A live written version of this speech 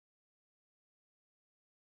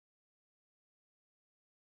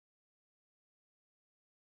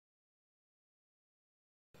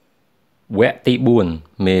វគ្គទី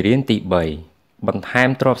4មេរៀនទី3បន្ថែម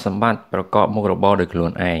ទ្រព្យសម្បត្តិប្រកបមុខរបរដោយខ្លួ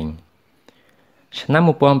នឯងឆ្នាំ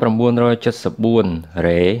1974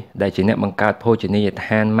រ៉េដែលជាអ្នកបង្កើតភោជនីយដ្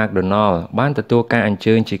ឋាន McDonald បានទទួលការអញ្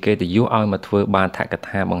ជើញជាកិត្តិយសឲ្យមកធ្វើបាឋក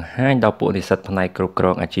ថាបង្ហាញដល់ពួកនិស្សិតផ្នែកគ្រប់គ្រ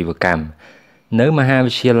ងអាជីវកម្មនៅមហា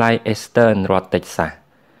វិទ្យាល័យ Eastern រដ្ឋ Texas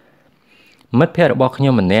មិត្តភ័ក្តិរបស់ខ្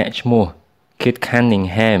ញុំម្នាក់ឈ្មោះ KAK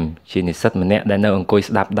Cunningham ជានិស្សិតម្នាក់ដែលនៅអង្គុយ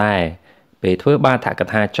ស្ដាប់ដែរពេលធ្វើបាឋក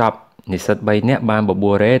ថាចប់និស្សិត3នាក់បានប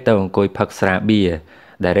បួលរ៉េទៅអង្គុយផឹកស្រាបៀរ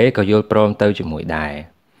ដែលរ៉េក៏យល់ព្រមទៅជាមួយដែរ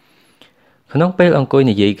ក្នុងពេលអង្គុយ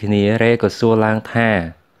និយាយគ្នារ៉េក៏សួរឡើងថា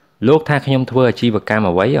លោកថាខ្ញុំធ្វើអាជីវកម្ម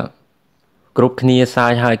អ្វីគ្រប់គ្នាសើ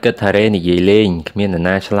ចហើយគិតថារ៉េនិយាយលេងគ្មាននរ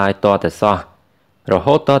ណាឆ្លើយតបតែសោះរ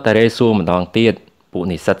ហូតតតែរ៉េសួរម្ដងទៀតពួក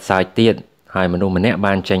និស្សិតសើចទៀតហើយមនុស្សម្នាក់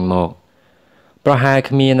បានចេញមកប្រហែល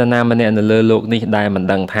គ្មាននរណាម្នាក់នៅលើលោកនេះដែលមិន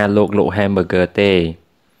ដឹងថាលោកលក់ hamburger ទេ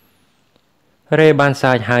រ៉េបាន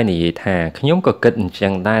សើចហើយនិយាយថាខ្ញុំក៏គិតអញ្ចឹ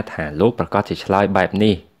ងដែរថាលោកប្រកាសជាឆ្លើយបែប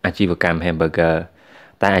នេះអាជីវកម្ម hamburger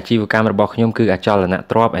តែអាជីវកម្មរបស់ខ្ញុំគឺអចលន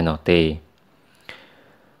ទ្រព្យឯណោះទេ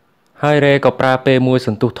ហើយរ៉េក៏ប្រើពេលមួយស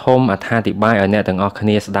ន្ទុះធំអត្ថាធិប្បាយឲ្យអ្នកទាំងអស់គ្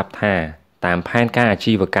នាស្ដាប់ថាតាមផែនការអា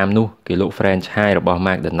ជីវកម្មនោះគេលក់ franchise របស់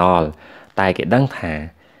McDonald តែគេដឹងថា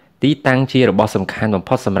ទីតាំងជារបស់សំខាន់បំ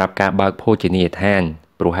ផុតសម្រាប់ការបើកភោជនីយដ្ឋាន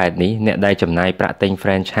ព្រោះហេតុនេះអ្នកដែលចំណាយប្រាក់ទិញ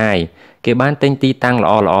franchise គេបានទិញទីតាំងល្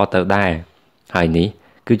អៗទៅដែរហើយនេះ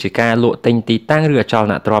គឺជាការលក់ទិញទីតាំងឬអចល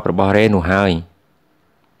នទ្រព្យរបស់រ៉េនោះហើយ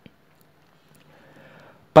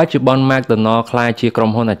បច្ចុប្បន្ន McDonald ក្លាយជាក្រុ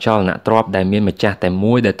មហ៊ុនអចលនទ្រព្យដែលមានម្ចាស់តែ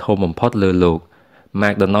មួយដែលធំបំផុតលើលោក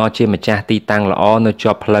McDonald ជាម្ចាស់ទីតាំងល្អនៅ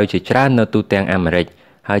ជាប់ផ្លូវជាច្រើននៅទូទាំងអាមេរិក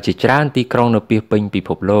ហើយជាច្រើនទីក្រុងនៅពាសពេញពិភ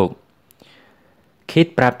ពលោក Kit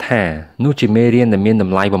ប្រាប់ថានោះជាមេរៀនដែលមានត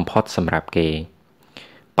ម្លៃបំផុតសម្រាប់គេ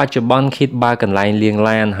បច្ចុប្បន្ន Kit បើកកន្លែងលាង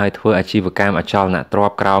ឡានហើយធ្វើអាជីវកម្មអចលនទ្រ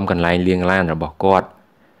ព្យក្រោមកន្លែងលាងឡានរបស់គាត់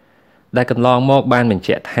ដែលកន្លងមកបានបញ្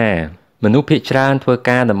ជាក់ថាមនុស្សភាគច្រើនធ្វើ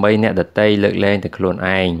ការដើម្បីអ្នកដទៃលើកលែងតែខ្លួន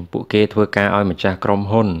ឯងពួកគេធ្វើការឲ្យម្ចាស់ក្រុម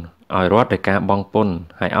ហ៊ុនឲ្យរដ្ឋដោយការបង់ពន្ធ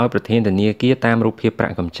ហើយឲ្យប្រធានធនាគារតាមរូបភាពប្រា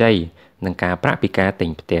ក់កម្ចីនិងការប្រាក់ពីការទិញ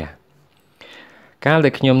ផ្ទះកាលដែ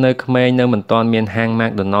លខ្ញុំនៅក្មេងនៅមិនទាន់មានហាង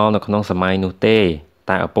McDonald នៅក្នុងសម័យនោះទេ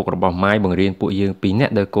តែឪពុករបស់ម៉ាយបង្រៀនពួកយើងពីរនា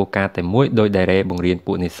ក់ដោយគោលការណ៍តែមួយដោយដែលរ៉េបង្រៀន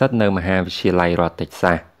ពួកនិស្សិតនៅមហាវិទ្យាល័យរដ្ឋ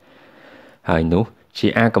Texas ហើយនោះជា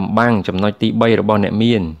អាកំបាំងចំណុចទី3របស់អ្នក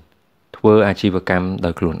មានធ្វើអាជីវកម្មដោ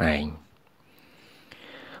យខ្លួនឯង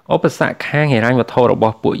ឧបសគ្គខាងហិរញ្ញវត្ថុរប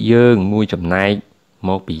ស់ពួកយើងមួយចំណែកម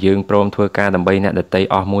កពីយើងព្រមធ្វើការដើម្បីអ្នកដទៃ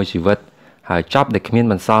អស់មួយជីវិតហើយចប់ដែលគ្មាន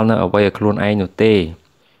បន្សល់នៅអ្វីឲ្យខ្លួនឯងនោះទេ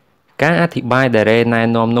ការអធិប្បាយដែលរ៉េណែ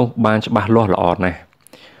នាំនោះបានច្បាស់លាស់ល្អណាស់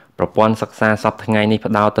ប្រព័ន្ធសិក្សាសប្តាហ៍ថ្ងៃនេះ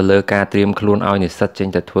ផ្ដោតទៅលើការត្រៀមខ្លួនឲ្យនិស្សិតចេញ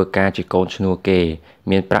ទៅធ្វើការជាកូនឈ្នួលគេ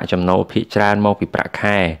មានប្រាក់ចំណូលភាគច្រើនមកពីប្រាក់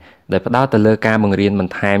ខែដែលផ្ដោតទៅលើការបង្រៀនប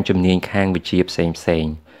ន្ថែមជំនាញខាងវិជ្ជាផ្សេង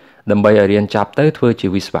ៗដើម្បីឲ្យរៀនចប់ទៅធ្វើជា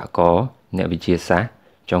វិស្វករអ្នកវិទ្យាសាស្ត្រ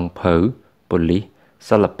ចុងភៅប៉ូលីស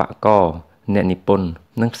សិល្បករអ្នកនិពន្ធ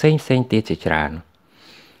និងផ្សេងទៀតជាច្រើន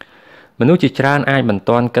មនុស្សជាច្រើនអាចមិន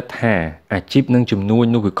ទាន់គិតថាអាជីពនិងជំនួញ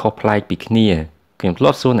នោះវាខុសប្លែកពីគ្នាខ្ញុំធ្លា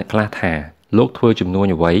ប់សួរអ្នកខ្លះថាលោកធ្វើជំនួញ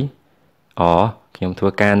អ្វីខ្ញុំធ្វើ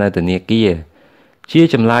ការនៅធនាគារជា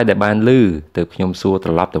ចម្លើយដែលបានឮទើបខ្ញុំសួរត្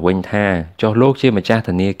រឡប់ទៅវិញថាចុះលោកជាម្ចាស់ធ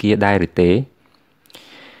នាគារដែរឬទេ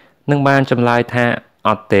នឹងបានចម្លើយថាអ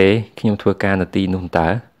ត់ទេខ្ញុំធ្វើការនៅទីនោះតើ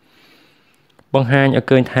បង្ហាញឲ្យ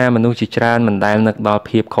ឃើញថាមនុស្សជាច្រើនមិនដែលនឹកដល់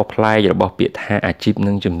ភាពខុសប្លែករបស់ពាក្យថាអាជីព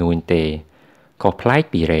និងជំនួញទេខុសប្លែក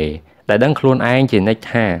ពីរ៉េដែលដឹងខ្លួនឯងជានិច្ច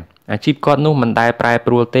ថាអាជីពគាត់នោះមិនដែលប្រែ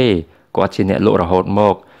ប្រួលទេគាត់ជាអ្នកលក់រហូតម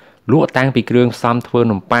កលក់តាំងពីគ្រឿងផ្សំធ្វើ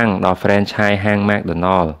នំប៉័ងដល់ franchise ហាង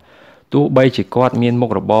McDonald ទោះបីជាគាត់មានមុ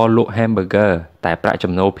ខរបរលក់ hamburger តែប្រាក់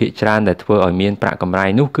ចំណូលភាគច្រើនដែលធ្វើឲ្យមានប្រាក់កម្រៃ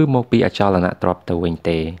នោះគឺមកពីអចលនទ្រព្យទៅវិញ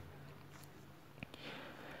ទេ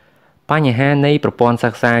បញ្ហានៃប្រព័ន្ធសិ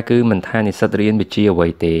ក្សាគឺមិនថានិស្សិតរៀនវិជ្ជាអ្វី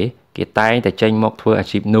ទេគេតែងតែចេញមកធ្វើអា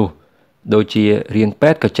ជីពនោះដូចជារៀនពេ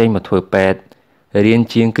ទ្យក៏ចេញមកធ្វើពេទ្យរៀន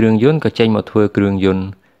ជាងគ្រឿងយន្តក៏ចេញមកធ្វើគ្រឿងយន្ត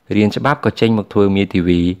រៀនច្បាប់ក៏ចេញមកធ្វើមេធា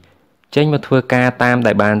វីចេញមកធ្វើការតាម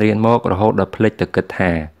ដែលបានរៀនមករហូតដល់ភ្លេចទៅគិត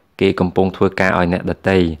ថាគេកំពុងធ្វើការឲ្យអ្នកដ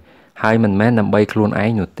ទៃហើយមិនមែនដើម្បីខ្លួនឯង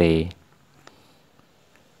នោះទេ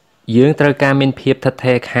យើងត្រូវការមានភាពឋិត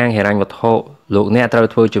ថេរខាងហិរញ្ញវត្ថុលោកអ្នកត្រូវ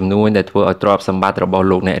ធ្វើជំនួញដែលធ្វើឲ្យទ្រព្យសម្បត្តិរបស់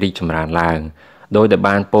លោកអ្នករីកចម្រើនឡើងដោយដែល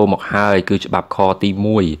បានពោលមកហើយគឺច្បាប់ខទី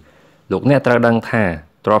1លោកអ្នកត្រូវដឹងថា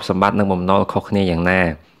ទ្រព្យសម្បត្តិនិងបំណុលខុសគ្នាយ៉ាងណា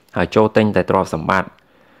ហើយចូលទិញតែទ្រព្យសម្បត្តិ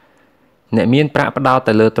អ្នកមានប្រាក់ផ្ដោត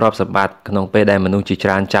ទៅលើទ្រព្យសម្បត្តិក្នុងពេលដែលមនុស្សជាច្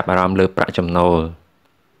រើនចាប់អារម្មណ៍លើប្រាក់ចំណូល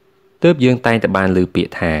ទើបយើងតែងតែបានឮពាក្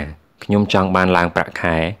យថាខ្ញុំចង់បានឡើងប្រាក់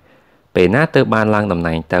ខែពេលណាទើបបានឡើងតំ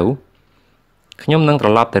ណែងទៅខ្ញុំនឹងត្រ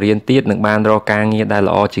ឡប់ទៅរៀនទៀតនឹងបានរកការងារដែល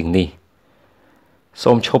ល្អជាងនេះ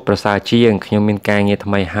សូមឈប់ប្រសើរជាងខ្ញុំមានការងារ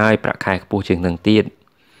ថ្មីហើយប្រាក់ខែខ្ពស់ជាងនឹងទៀត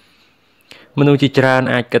មនុស្សជាច្រើន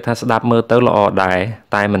អាចគិតថាស្ដាប់មើលទៅល្អដែរ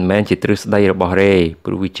តែមិនមែនជាទ្រឹស្ដីរបស់រេព្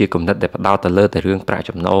រោះវាជាគំនិតដែលផ្ដោតទៅលើតែរឿងប្រាក់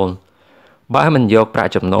ចំណូលបើមិនយកប្រា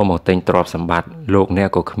ក់ចំណូលមកទិញទ្រព្យសម្បត្តិលោកអ្នក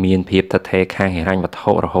ក៏គ្មានភាពថិតថេរខាងហិរញ្ញវត្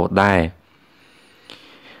ថុរហូតដែរ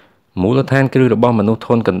មូលដ្ឋានគ្រឹះរបស់មនុស្សធ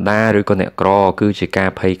នកណ្ដាលឬក៏អ្នកក្រគឺជាការ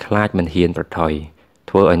ភ័យខ្លាចមិនហ៊ានប្រថុយ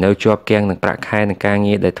ធ្វើឲ្យនៅជាប់គាំងនឹងប្រាក់ខែនឹងការ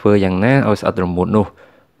ងារដែលធ្វើយ៉ាងណាឲ្យស្អិតរមួតនោះ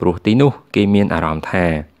ព្រោះទីនោះគេមានអារម្មណ៍ថា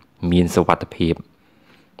មានសុវត្ថិភាព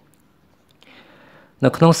នៅ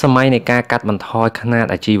ក្នុងសម័យនៃការកាត់បន្ថយຂະຫນាត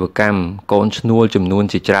អាជីវកម្មកូនឈ្នួលចំនួន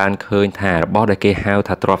ជាច្រើនឃើញថារបស់ដែលគេហៅ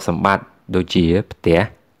ថាទ្រព្យសម្បត្តិដូចជាផ្ទះ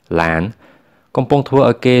ឡានកំពុងធ្វើ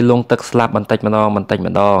ឲ្យគេលង់ទឹកស្លាប់បន្តិចម្ដ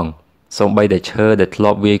ងសូម្បីតែឈើដែលធ្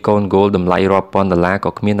លាប់វាយកូនហ្គោលតម្លៃរាប់ពាន់ដុល្លារ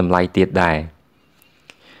ក៏គ្មានតម្លៃទៀតដែរ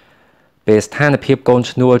ពេលស្ថានភាពកូន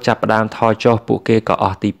ឈ្នួលចាប់ផ្ដើមថយចុះពួកគេក៏អ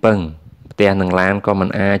ស់ទីពឹងផ្ទះនិងឡានក៏មិន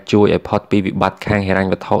អាចជួយឲ្យផុតពីវិបត្តិខាងហិរញ្ញ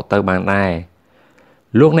វត្ថុទៅបានដែរ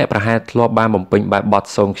លោកអ្នកប្រហែលធ្លាប់បានបំពេញបែបបទ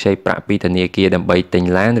សូមខ្ចីប្រាក់ពីធនាគារដើម្បីទិញ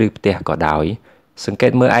ឡានឬផ្ទះក៏ដោយសង្កេ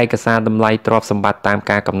តមើលឯកសារតម្លៃទ្រព្យសម្បត្តិតាម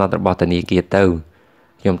ការកំណត់របស់ធនាគារទៅ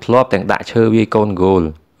ខ្ញុំធ្លាប់ទាំងដាក់ឈើវាយកូនហ្គោល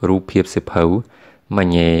រូបភាពសិភៅម៉ា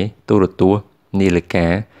ញ៉េទូរទស្សន៍នាឡិកា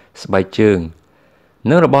ស្បែកជើង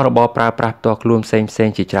និងរបស់របរប្រើប្រាស់ផ្ទាល់ខ្លួនផ្សេង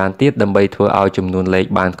ជាច្រើនទៀតដើម្បីធ្វើឲ្យចំនួនលេខ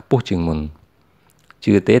បានខ្ពស់ជាងមុន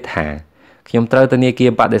ជឿទេថាខ្ញុំត្រូវធនាគា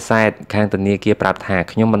របដិសេធខាងធនាគារប្រាប់ថា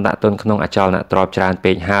ខ្ញុំមិនដាក់ទុនក្នុងអចលនទ្រព្យច្រើន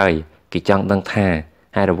ពេកហើយគេចង់ដឹងថា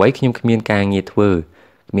ហេតុអ្វីខ្ញុំគ្មានការងារធ្វើ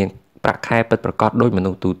គ្មានប្រាក់ខែពិតប្រាកដដូចមនុ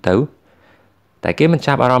ស្សទូទៅតែគេមិន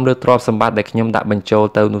ចាប់អារម្មណ៍លើទ្រព្យសម្បត្តិដែលខ្ញុំដាក់បញ្ចូល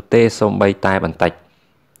ទៅនោះទេសូម្បីតែបន្តិច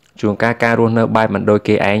ជួនកាលការរស់នៅបែបមិនដូច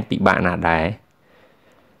គេឯងពិបាកណាស់ដែរ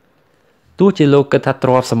ទោះជាលោកគិតថាទ្រ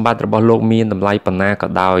ព្យសម្បត្តិរបស់លោកមានតម្លៃប៉ុណ្ណាក៏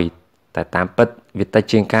ដោយតែតាមពិតវាតិច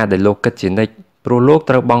ជាងការដែលលោកគិតជានិច្ចព្រោះលោក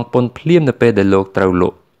ត្រូវបង់ពន្ធភ្លាមនៅពេលដែលលោកត្រូវល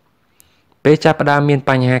ក់ពេលចាប់ផ្ដើមមាន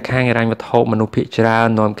បញ្ហាខាងហិរញ្ញវត្ថុមនុស្សភាគច្រើន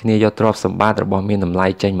នាំគ្នាយកទ្រព្យសម្បត្តិរបស់មានតម្លៃ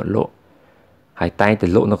ចេញមកលក់ហើយតែងតែ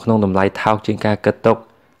លក់នៅក្នុងតម្លៃថោកជាងការគិតទុក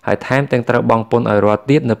ហើយថែមទាំងត្រូវបង់ពន្ធឲ្យរាល់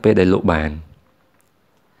ទៀតនៅពេលដែលលក់បាន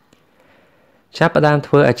ចាប់ផ្ដើម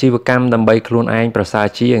ធ្វើអាជីវកម្មដើម្បីខ្លួនឯងប្រសើរ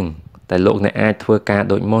ជាងតែលោកអ្នកអាចធ្វើការ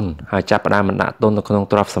ដូចមុនហើយចាប់ផ្ដើមបណ្ដាក់ទុននៅក្នុង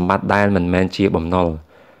ទ្រព្យសម្បត្តិដែលមិនមែនជាបំណុល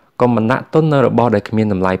កុំបណ្ដាក់ទុននៅរបស់ដែលគ្មាន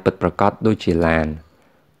តម្លៃពិតប្រាកដដូចជាឡាន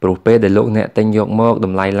ព្រោះពេលដែលលោកអ្នកទិញយកមកត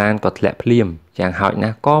ម្លៃឡានក៏ធ្លាក់ភ្លាមយ៉ាងហោចណា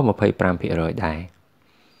ស់ក៏ 25% ដែរ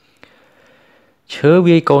ឈើ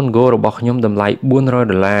វាយកូនហ្គោរបស់ខ្ញុំតម្លៃ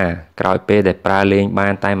$400ក្រោយពេលដែលប្រើលេងបា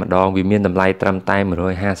នតែម្ដងវាមានតម្លៃត្រឹមតែ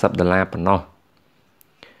$150ប៉ុណ្ណោះ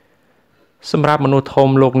សម្រាប់មនុស្សធំ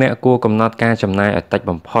លោកអ្នកគួរកំណត់ការចំណាយឲ្យតិច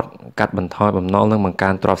បំផុតកាត់បន្ថយបំណុលនិងបង្កើ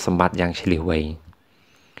នទ្រព្យសម្បត្តិយ៉ាងឈ្លាសវៃ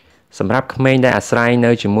សម្រាប់ក្មេងដែលអាស្រ័យ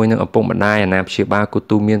នៅជាមួយនឹងឪពុកម្ដាយអាណាព្យាបាលគូ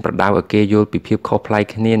ទូមានប្រដៅឲ្យគេយល់ពីភាពខុសប្លែក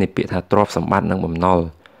គ្នានៃពាក្យថាទ្រព្យសម្បត្តិនិងបំណុល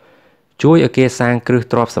ជួយឲ្យគេសាងគ្រឹះ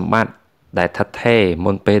ទ្រព្យសម្បត្តិដែលថិតថេរ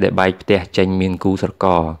មុនពេលដែលបែកផ្ទះចេញមានគូស្រក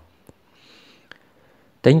រ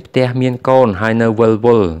ទិញផ្ទះមានកូនហើយនៅវិលវ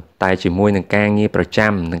ល់តែជាមួយនឹងការងារប្រ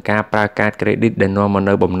ចាំនិងការប្រើកាតក្រេឌីតដែលនាំមក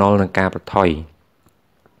នៅបំណុលនិងការប្រថុយ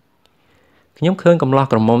ខ្ញុំឃើញកំឡោះ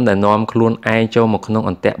ក្រមុំដែលនាំខ្លួនឯងចូលមកក្នុង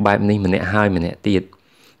អន្ទាក់បែបនេះម្នាក់ហើយម្នាក់ទៀត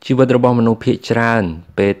ជីវិតរបស់មនុស្សភាគច្រើន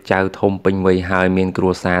ពេលចៅធំពេញវ័យហើយមានគ្រួ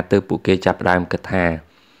សារទើបពួកគេចាប់ផ្ដើមគិតថា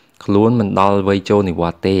ខ្លួនមិនដល់វ័យចូលនិវ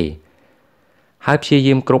ត្តន៍ទេហើយព្យា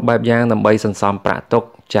យាមគ្រប់បែបយ៉ាងដើម្បីសន្សំប្រាក់ទុក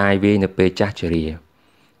ចាយវាយនៅពេលចាស់ជរា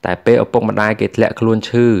តែពេលឪពុកម្ដាយគេធ្លាក់ខ្លួន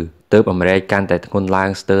ឈឺទើបអម្រែកកាន់តែធ្ងន់ឡើង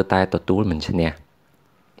ស្ទើរតែទទួលមិនឈ្នះ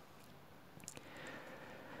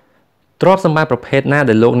ទ្រព្យសម្បត្តិប្រភេទណា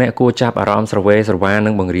ដែលលោកអ្នកគួរចាប់អារម្មណ៍ស្រវេស្រវានិ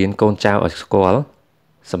ងបង្រៀនកូនចៅឲ្យស្គាល់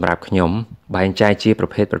សម្រាប់ខ្ញុំបែងចែកជាប្រ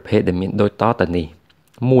ភេទដែលមានដូចតទៅនេះ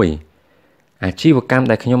 1. អាជីវកម្ម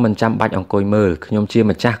ដែលខ្ញុំមិនចាំបាច់អង្គុយមើលខ្ញុំជា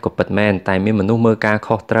ម្ចាស់ក៏ពិតមែនតែមានមនុស្សមើលការ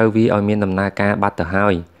ខុសត្រូវវាឲ្យមានដំណើរការបាត់ទៅហើ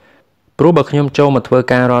យព្រោះបើខ្ញុំចូលមកធ្វើ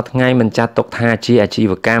ការរាល់ថ្ងៃមិនចាត់ទុកថាជាអាជី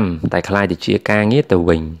វកម្មតែខ្លាយទៅជាការងារទៅ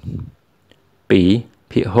វិញ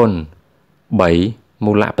 2. ភាគហ៊ុន 3.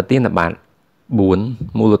 មូលបទានបត្រ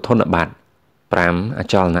 4. មូលធនបត្រ 5. អ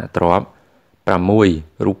ចលនទ្រព្យ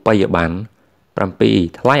 6. រូបិយប័ណ្ណ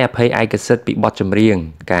 7. ថ្លៃអភ័យឯកសិទ្ធិពីបទចម្រៀង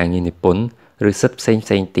ការងារនិពន្ធឬសិទ្ធិផ្សេ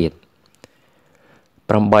ងទៀត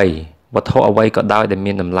 8. វត្ថុអ្វីក៏ដោយដែល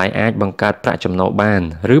មានតម្លៃអាចបង្កើតប្រាក់ចំណូលបាន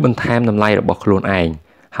ឬបន្ថែមតម្លៃរបស់ខ្លួនឯង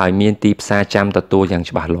ហើយមានទីផ្សារចាំទទួលយ៉ាង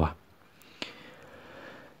ច្បាស់លាស់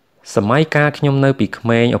សម័យកាលខ្ញុំនៅពីក្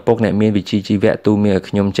មេងឪពុកអ្នកមានវិជ្ជាជីវៈទូមានឲ្យ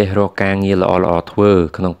ខ្ញុំចេះរកការងារល្អធ្វើ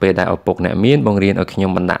ក្នុងពេលដែលឪពុកអ្នកមានបង្រៀនឲ្យខ្ញុំ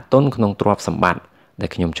បណ្ដាក់ទុនក្នុងទ្រព្យសម្បត្តិដែល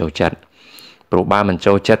ខ្ញុំចូលចិត្តព្រោះបើមិន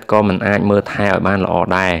ចូលចិត្តក៏មិនអាចមើលថែឲ្យបានល្អ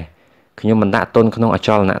ដែរខ្ញុំបណ្ដាក់ទុនក្នុងអច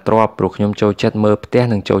លនទ្រព្យព្រោះខ្ញុំចូលចិត្តមើលផ្ទះ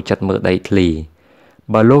និងចូលចិត្តមើលដីធ្លី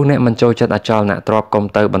បើលោកអ្នកមិនចូលចិត្តអចលនទ្រព្យកុំ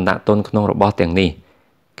ទៅបណ្ដាក់ទុនក្នុងរបស់ទាំងនេះ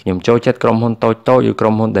ខ្ញុំចូលចិត្តក្រុមហ៊ុនតូចៗឬក្រុ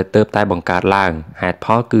មហ៊ុនដែលទើបតែបង្កើតឡើងហេតុផ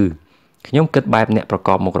លគឺខ្ញុំគិតបែបអ្នកប្រក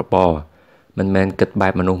បមុខរបរមិនមែនគិតបែ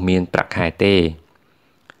បមនុស្សមានប្រាក់ខែទេ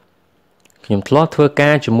ខ្ញុំធ្លាប់ធ្វើ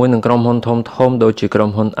ការជាមួយនឹងក្រុមហ៊ុនធំៗដូចជាក្រុម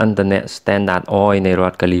ហ៊ុន Internet Standard Oil នៃរ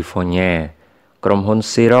ដ្ឋ California ក្រុមហ៊ុន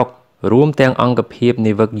Xerox រួមទាំងអង្គភាព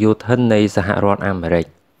នាវិកយោធិននៃសហរដ្ឋអាមេរិក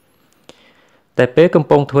តែពេលកំ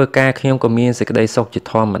ពុងធ្វើការខ្ញុំក៏មានសេចក្តីសុខជា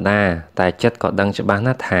ធម្មតាតែចិត្តក៏ដឹងច្បាស់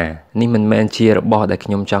ណាស់ថានេះមិនមែនជារបស់ដែលខ្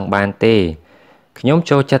ញុំចង់បានទេខ្ញុំ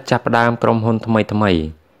ចូលចិត្តចាប់ផ្ដើមក្រុមហ៊ុនថ្មីៗ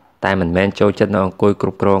តែមិនមែនចូលចិត្តនៅអង្គុយគ្រ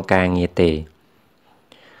ប់គ្រងការងារទេ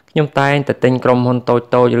ខ្ញុំតែងតែទិញក្រុមហ៊ុនតូ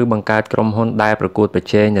ចៗឬបង្កើតក្រុមហ៊ុនដែលប្រកួតប្រ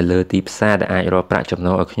ជែងនៅលើទីផ្សារដែលអាចរកប្រាក់ចំ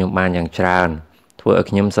ណូលឲ្យខ្ញុំបានយ៉ាងច្រើនធ្វើឲ្យ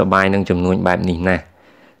ខ្ញុំសប្បាយនឹងចំនួនបែបនេះណាស់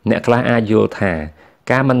អ្នកខ្លះអាចយល់ថា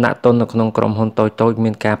ការបណ្ដាក់ទុននៅក្នុងក្រុមហ៊ុនតូចៗមា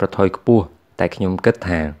នការប្រថុយខ្ពស់តែខ្ញុំគិត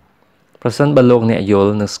ថាប្រសិនបើលោកអ្នកយ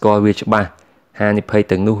ល់និងស្គាល់វាច្បាស់ហានិភ័យ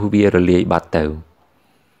ទាំងនោះវារលាយបាត់ទៅ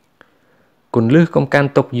គន្លឹះកុំកាន់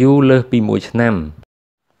ទុកយូរលើសពី1ឆ្នាំ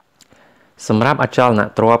សម្រាប់អចលន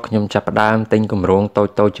ទ្រព្យខ្ញុំចាប់ផ្ដើមទិញគម្រោងតូ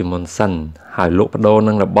ចៗជាមុនសិនហើយលក់ប្ដូរ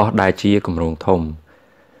នឹងរបស់ដែលជាគម្រោងធំ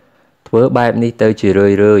ធ្វើបែបនេះទៅជារឿ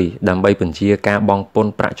យៗដើម្បីបញ្ជាការបង់ពន្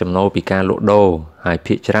ធប្រាក់ចំណូលពីការលក់ដូរហើយ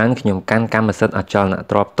ភាគច្រើនខ្ញុំកាន់កម្មសិទ្ធិអចលន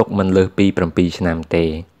ទ្រព្យទុកមិនលើសពី7ឆ្នាំទេ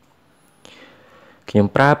ខ្ញុំ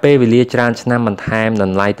ប្រើពេលវេលាច្រើនឆ្នាំបន្ថែមត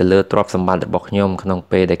ម្លៃទៅលើទ្រព្យសម្បត្តិរបស់ខ្ញុំក្នុង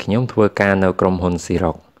ពេលដែលខ្ញុំធ្វើការនៅក្រុមហ៊ុន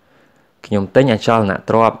Xerox ខ្ញុំទិញអចលន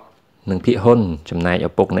ទ្រព្យនិងភាគហ៊ុនចំណែកឪ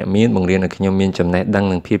ពុកអ្នកមានបង្រៀនឲ្យខ្ញុំមានចំណេះដឹង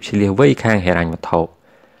និងភាពឆ្លៀសវៃខាងហិរញ្ញវត្ថុ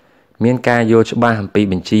មានការយល់ច្បាស់អំពី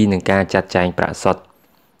បញ្ជីនិងការចាត់ចែងប្រាក់សុទ្ធ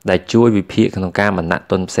ដែលជួយវិភាគក្នុងការបណ្ដាក់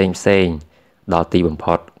ទុនផ្សេងៗដល់ទីបំ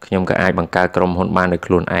ផុតខ្ញុំក៏អាចបង្កើតក្រុមហ៊ុនបានដោយ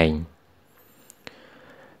ខ្លួនឯង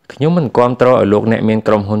ខ្ញុំមិនគាំទ្រឲ្យលោកអ្នកមាន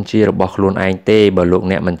ក្រុមហ៊ុនជារបស់ខ្លួនឯងទេបើលោក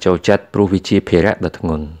អ្នកមិនចូលចិត្តព្រោះវាជាភារៈដ៏ធ្ង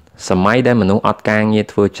ន់សម័យដែលមនុស្សអត់ការងារ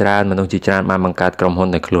ធ្វើច្រើនមនុស្សជាច្រើនបានបង្កើតក្រុមហ៊ុន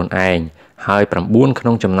ដោយខ្លួនឯងហើយ9ក្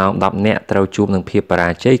នុងចំណោម10នាក់ត្រូវជួបនឹងភាពបរា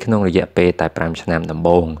ជ័យក្នុងរយៈពេលតែ5ឆ្នាំដំ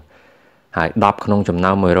បូងហើយ10ក្នុងចំ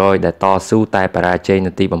ណោម100ដែលតស៊ូតែបរាជ័យ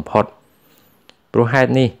នៅទីបំផុតព្រោះហេ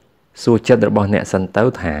តុនេះសួរចិត្តរបស់អ្នកសិនទៅ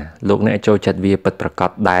ថាលោកអ្នកចូលចិត្តវាពិតប្រាកដ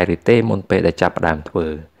ដែរឬទេមុនពេលដែលចាប់ផ្ដើមធ្វើ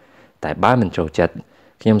តែបើមិនចូលចិត្ត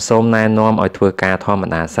ខ្ញុំសូមណែនាំឲ្យធ្វើការធម្ម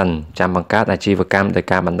តាសិនចាំបង្កើតអាជីវកម្មដោយ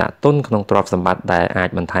ការបណ្ដាក់ទុនក្នុងទ្រព្យសម្បត្តិដែលអាច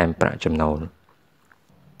បន្ថែមប្រាក់ចំណូល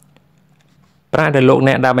ប្រាក់ដែលលោក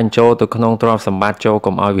អ្នកដាក់បញ្ចូលទៅក្នុងទ្រព្យសម្បត្តិចូល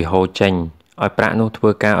កុំឲ្យវាហូរចេញឲ្យប្រាក់នោះធ្វើ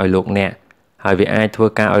ការឲ្យលោកអ្នកហើយវាអាចធ្វើ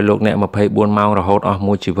ការឲ្យលោកអ្នក24ម៉ោងរហូតអស់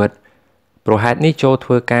មួយជីវិតព្រោះហេតុនេះចូលធ្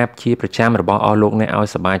វើការជាប្រចាំរបស់អស់លោកអ្នកឲ្យ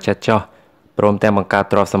សប្បាយចិត្តចុះព្រមទាំងបង្កើត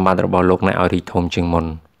ទ្រព្យសម្បត្តិរបស់លោកអ្នកឲ្យរីកធំជាងមុន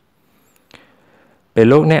ពេល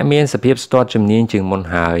លោកអ្នកមានសភាពស្ទាត់ជំនាញជាងមុន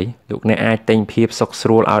ហើយលោកអ្នកអាចទិញភាពសុខស្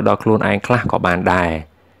រួលឲ្យដល់ខ្លួនឯងខ្លះក៏បានដែរ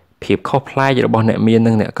ភាពខុសប្លែករបស់អ្នកមាន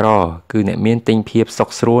និងអ្នកក្រគឺអ្នកមានទិញភាពសុខ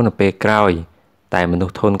ស្រួលនៅពេលក្រោយតែមនុ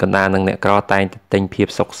ស្សធនកណ្ដាលនិងអ្នកក្រតែងតែទិញភាព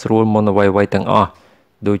សុខស្រួលមុនអ្វីៗទាំងអស់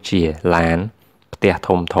ដូចជាឡានផ្ទះ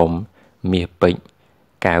ធំមាសពេជ្រ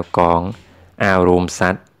កែវកងអាវរោមសั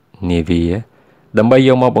ตว์នាវាដើម្បីយ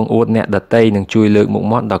កមកបង្អួតអ្នកដទៃនិងជួយលើកមុខ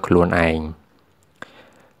មាត់ដល់ខ្លួនឯង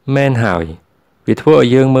មែនហើយវាធ្វើឲ្យ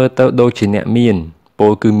យើងមើលទៅដូចជាអ្នកមានពោ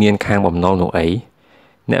លគឺមានខាងបំណុលនោះអី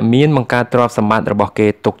អ្នកមានបង្កើតទ្រព្យសម្បត្តិរបស់គេ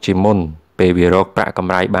ទុកជាមុនពេលវារកប្រាក់ក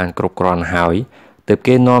ម្រៃបានគ្រប់គ្រាន់ហើយទើប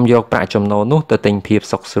គេនាំយកប្រាក់ចំណូលនោះទៅទិញភាព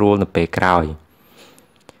សុខស្រួលនៅពេលក្រោយ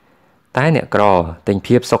តែអ្នកក្រទិញ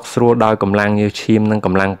ភាពសុខស្រួលដោយកម្លាំងញើសឈាមនិងក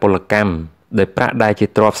ម្លាំងពលកម្មដោយប្រាក់ដែលជា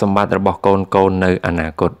ទ្រព្យសម្បត្តិរបស់កូននៅអនា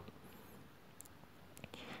គត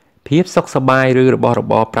ភាពសុខសប្បាយឬរបស់រ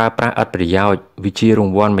បរប្រើប្រាស់ឥតប្រយោជន៍វាជារ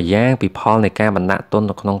ង្វាន់ម្យ៉ាងពីផលនៃការបណ្ដាក់ទុន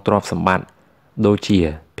នៅក្នុងទ្រព្យសម្បត្តិដូចជា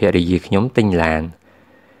ភរិយាខ្ញុំទិញឡាន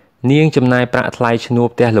នាងចំណាយប្រាក់ថ្លៃឈ្នួល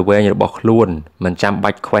ផ្ទះល្វែងរបស់ខ្លួនមិនចាំបា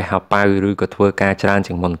ច់ខ្វេះហៅប៉ៅឬក៏ធ្វើការច្រើន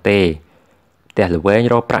ជាងមុនទេផ្ទះល្វែង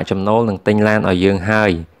រកប្រាក់ចំណូលនឹងទិញឡានឲ្យយើងហើ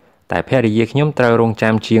យតែភរិយាខ្ញុំត្រូវរង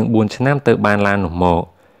ចាំជាង4ឆ្នាំទៅបានឡាននោះមក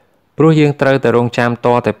ព្រោះយើងត្រូវតែរងចាំត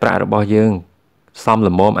តែប្រាក់របស់យើងសម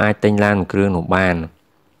ល្មមអាចទិញឡានមួយគ្រឿងនោះបាន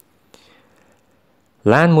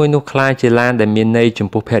ឡានមួយនោះខ្លាចជាឡានដែលមានន័យចំ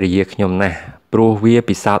ពោះភរិយាខ្ញុំណាស់ព្រោះវា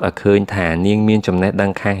ពិសោធន៍ឲ្យឃើញថានាងមានចំណេះដឹ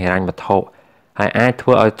ងខាងហិរញ្ញវត្ថុហើយអាចធ្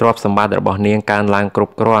វើឲ្យទ្រព្យសម្បត្តិរបស់នាងកើនឡើងគ្រ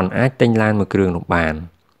ប់គ្រាន់អាចទិញឡានមួយគ្រឿងនោះបាន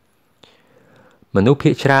មនុស្សភា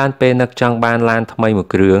គច្រើនពេលនឹកចង់បានឡានថ្មីមួយ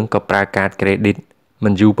គ្រឿងក៏ប្រើកាតក្រេឌីតមិ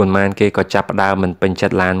នយូរប៉ុន្មានគេក៏ចាប់ផ្ដើមមិនពេញចិ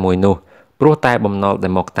ត្តឡានមួយនោះព្រោះតែបំណុលដែ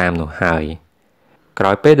លមកតាមនោះហើយក្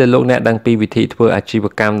រោយពេលដែលលោកអ្នកដឹងពីវិធីធ្វើអាជីវ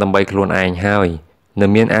កម្មដើម្បីខ្លួនឯងហើយនៅ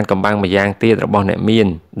មានអាថ៌កំបាំងម្យ៉ាងទៀតរបស់អ្នកមាន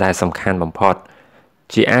ដែលសំខាន់បំផុត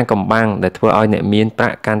ជាអាថ៌កំបាំងដែលធ្វើឲ្យអ្នកមានប្រា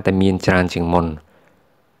ក់កាន់តែមានច្រើនជាងមុន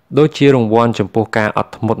ដូចជារង្វាន់ចំពោះការអ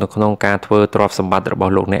ត់ធ្មត់នៅក្នុងការធ្វើទ្រព្យសម្បត្តិរប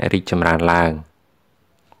ស់លោកអ្នករីកចម្រើនឡើង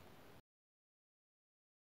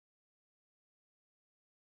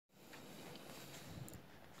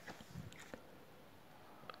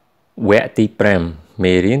វគ្គទី5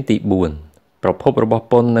មេរៀនទី4ប្រភពរបស់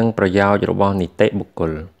ពន្ធនិងប្រយោជន៍របស់នីតិបុគ្គ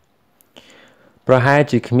លប្រហែល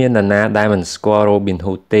ជាគ្មាននរណាដែលមិនស្គាល់ Robin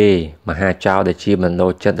Hood ទេមហាចៅដែលជាមនោ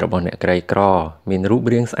ចិត្តរបស់អ្នកក្រីក្រមានរូប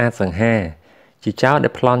រាងស្អាតសង្ហាជាចៅដែ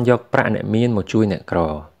លប្លន់យកប្រាក់អ្នកមានមកជួយអ្នកក្រ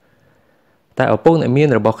តែឪពុកអ្នកមាន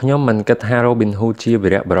របស់ខ្ញុំមិនគិតថា Robin Hood ជាវី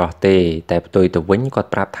រៈបុរសទេតែផ្ទុយទៅវិញគាត់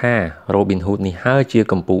ប្រាប់ថា Robin Hood នេះហើយជា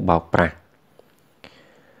កំពូលបោកប្រាស់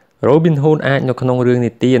Robin Hood អាចនៅក្នុងរឿង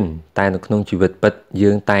និទានតែនៅក្នុងជីវិតពិត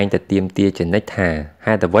យើងតែងតែទាមទារជានិច្ចថា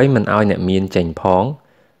ហេតុអ្វីមិនឲ្យអ្នកមានចេញផង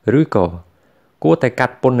ឬក៏គួរតែកា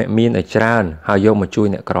ត់ពន្ធអ្នកមានឲ្យច្រើនហើយយកមកជួយ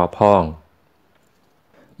អ្នកក្រផង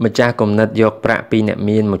ម្ចាស់គំនិតយកប្រាក់ពីអ្នក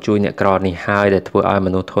មានមកជួយអ្នកក្រនេះហើយដែលធ្វើឲ្យម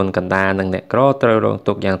នុស្សធនកណ្ដាលនិងអ្នកក្រត្រូវរង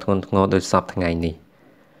ទុក្ខយ៉ាងធ្ងន់ធ្ងរដោយសពថ្ងៃនេះ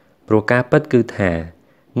ព្រោះការពិតគឺថា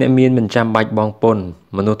អ្នកមានមិនចាំបាច់បង់ពន្ធ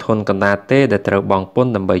មនុស្សធនកណ្ដាលទេដែលត្រូវបង់ពន្ធ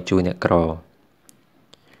ដើម្បីជួយអ្នកក្រ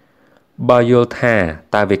បើយល់ថា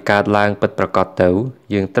តើវាកើតឡើងពិតប្រាកដទៅ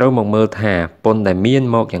យើងត្រូវមកមើលថាពន្ធដែលមាន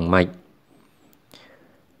មកយ៉ាងម៉េច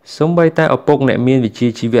សូម្បីតែឪពុកអ្នកមានវិជ្ជា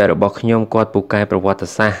ជីវៈរបស់ខ្ញុំគាត់ពូកែប្រវត្តិ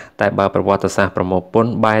សាស្ត្រតែបើប្រវត្តិសាស្ត្រប្រមូលពន្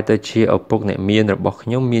ធបែរទៅជាឪពុកអ្នកមានរបស់ខ្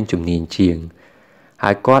ញុំមានជំនាញជាង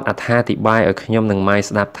ហើយគាត់អត្ថាធិប្បាយឲ្យខ្ញុំនិងម៉ៃ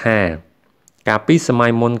ស្ដាប់ថាកាលពីសម័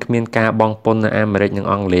យមុនគ្មានការបង់ពន្ធនៅអាមេរិកនិង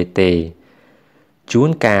អង់គ្លេសទេជួន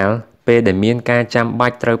កាលពេលដែលមានការចាំបា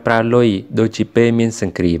ច់ត្រូវប្រើលុយដូចជាពេលមានស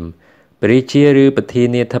ង្គ្រាមព្រះរាជាឬប្រធា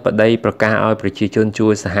នាធិបតីប្រកាសឲ្យប្រជាជនជួ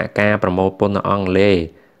យសហការប្រមូលពន្ធនៅអង់គ្លេស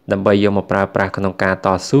ដើម្បីយកមកប្រើប្រាស់ក្នុងការត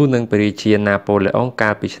ស៊ូនឹងព្រះរាជាណាប៉ូឡេអុងកា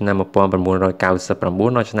លពីឆ្នាំ1999ដ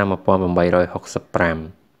ល់ឆ្នាំ1865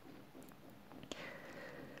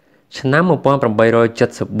ឆ្នាំ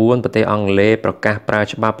1874ប្រទេសអង់គ្លេសប្រកាសប្រើ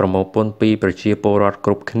ច្បាប់ប្រមូលពន្ធពីប្រជាពលរដ្ឋគ្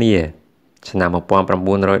រប់គ្នាឆ្នាំ1913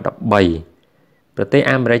ប្រទេស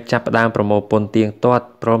អាមេរិកចាប់ផ្ដើមប្រមូលពន្ធទៀងទាត់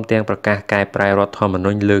ព្រមទាំងប្រកាសកែប្រែរដ្ឋធម្មនុ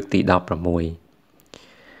ញ្ញលើកទី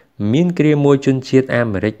16មានគ្រាមួយជនជាតិអា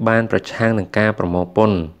មេរិកបានប្រឆាំងនឹងការប្រមូលព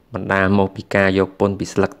ន្ធបណ្ដាលមកពីការយកពន្ធពី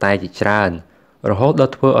ស្លឹកតែជាច្រើនរហូតដ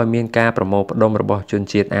ល់ធ្វើឲ្យមានការប្រមូលផ្ដុំរបស់ជន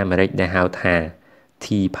ជាតិអាមេរិកដែលហៅថា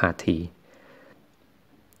Tea Party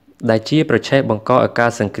ដែលជាប្រឆេះបង្កឲ្យការ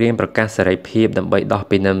សង្គ្រាមប្រកាសសេរីភាពដើម្បីដោះ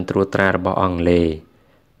ពីនឹមត្រួតត្រារបស់អង់គ្លេស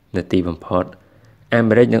នៅទីបំផុតអា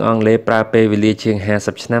មេរិកនិងអង់គ្លេសប្រើពេលវេលាជាង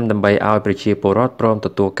50ឆ្នាំដើម្បីឲ្យប្រជាពលរដ្ឋព្រមទ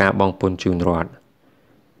ទួលការបង់ពន្ធជូនរដ្ឋ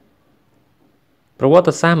ប្រវត្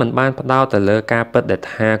តិសាស្ត្រមិនបានផ្ដោតទៅលើការពិតដែល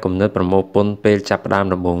ថាគំនិតប្រមូលពន្ធពេលចាប់ផ្ដើម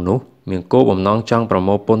ដំបូងនោះមានគោលបំណងចង់ប្រ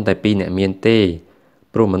មូលពន្ធតែពីអ្នកមានទេ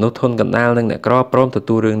ព្រោះមនុស្សធនកណ្ដាលនិងអ្នកក្រព្រមទ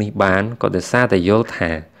ទួលរឿងនេះបានក៏ដោយសារតែយល់ថា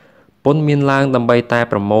ពន្ធមានឡើងដើម្បីតែ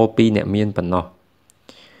ប្រមូលពីអ្នកមានប៉ុណ្ណោះ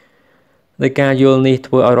ដោយការយល់នេះ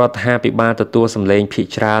ធ្វើឲ្យរដ្ឋាភិបាលទទួលសម្លេងភាគ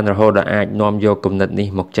ច្រើនរហូតដល់អាចនាំយកគំនិតនេះ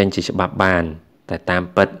មកចេញជាច្បាប់បានតែតាម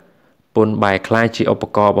ពិតពន្ធបែរក្លាយជាឧប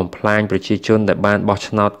ករណ៍បំផ្លាញប្រជាជនដែលបានបោះ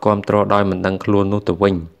ឆ្នោតគាំទ្រដោយមិនដឹងខ្លួននោះទៅវិ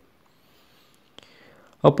ញ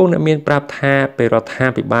ឪពុកអ្នកមានប្រាប់ថាពេលរដ្ឋា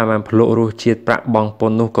ភិបាលបានភ្លក់រសជាតិប្រាក់បង់ព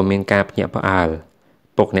ន្ធនោះក៏មានការភ្ញាក់ផ្អើល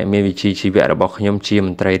ពុកអ្នកមានវិជ្ជាជីវៈរបស់ខ្ញុំជាម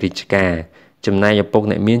ន្ត្រីរាជការចំណែកឪពុក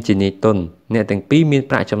អ្នកមានជានាយទុនអ្នកទាំងពីរមាន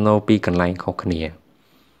ប្រាក់ចំណូលពីកន្លែងខុសគ្នា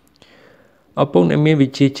ឪពុកអ្នកមានវិ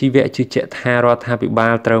ជ្ជាជីវៈជឿជាក់ថារដ្ឋាភិបា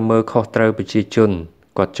លត្រូវមើលខុសត្រូវប្រជាជន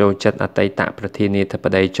គាត់ចូលចិត្តអតីតប្រធានាធិប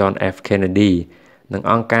តី John F Kennedy និង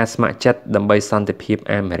អង្គការស្ម័គ្រចិត្តដើម្បីសន្តិភាព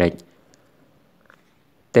អាមេរិក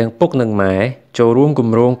ទាំងពុកនិងម៉ែចូលរួមគ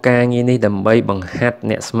ម្រោងការងារនេះដើម្បីបង្ហាត់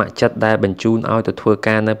អ្នកស្ម័គ្រចិត្តដែលបញ្ជូនឲ្យទៅធ្វើ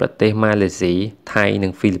ការនៅប្រទេសម៉ាឡេស៊ីថៃនិ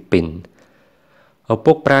ងហ្វីលីពីនឪ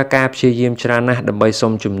ពុកប្រើការព្យាយាមច្រើនណាស់ដើម្បី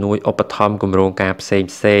សុំជំនួយឧបត្ថម្ភគម្រោងការផ្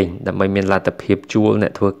សេងដើម្បីមានលទ្ធភាពជួលអ្ន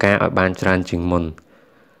កធ្វើការឲ្យបានច្រើនជាងមុន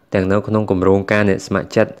ទាំងនៅក្នុងគម្រោងការអ្នកស្ម័គ្រ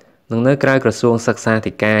ចិត្តនិងនៅក្រៅក្រសួងសិក្សា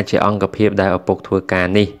ធិការជាអង្គភាពដែលឪពុកធ្វើការ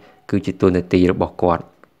នេះគឺជាតួនាទីរបស់គាត់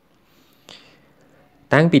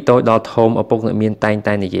តាំងពីតូចដល់ធំឪពុកអ្នកមានតែង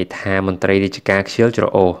តែនិយាយថាមន្ត្រីរាជការខ្ជិលច្រ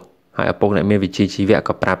អូសហើយឪពុកអ្នកមានវិជ្ជាជីវៈ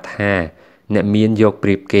ក៏ប្រាប់ថាអ្នកមានយកប្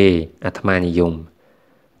រៀបគេអាត្មានិយម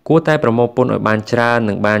គួរតែប្រមូលពន្ធឲ្យបានច្រើន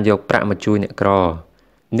និងបានយកប្រាក់មកជួយអ្នកក្រ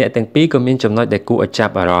អ្នកទាំងពីរក៏មានចំណុចដែលគួរឲ្យចា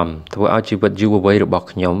ប់អារម្មណ៍ធ្វើឲ្យជីវិតយុវវ័យរបស់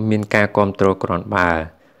ខ្ញុំមានការគាំទ្រគ្រាន់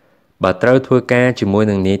បើត្រូវធ្វើការជាមួយ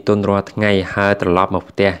នឹងនាយទុនរាល់ថ្ងៃហើយត្រឡប់មក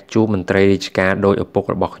ផ្ទះជួបមន្ត្រីរាជការដោយឪពុក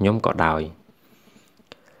របស់ខ្ញុំក៏ដោយ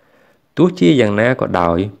ទោះជាយ៉ាងណាក៏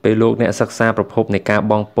ដោយពេលលោកអ្នកសិក្សាប្រភពនៃការ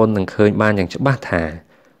បង់ពន្ធនឹងឃើញបានយ៉ាងច្បាស់ថា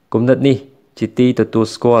គំនិតនេះជាទីទទួល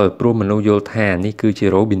ស្គាល់ព្រោះមនុស្សយល់ថានេះគឺជា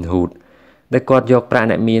Robin Hood ដែលគាត់យកប្រាក់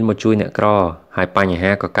អ្នកមានមកជួយអ្នកក្រហើយបញ្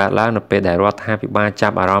ហាក៏កើតឡើងនៅពេលដែលរដ្ឋាភិបាលចា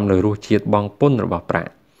ប់អារម្មណ៍លើរសជាតិបង់ពន្ធរបស់ប្រា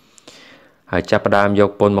ក់ហើយចាប់ផ្ដើមយក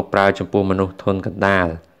ពន្ធមកប្រើចំពោះមនុស្សធនកណ្ដាល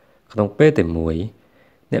ក្នុងពេលតែមួយ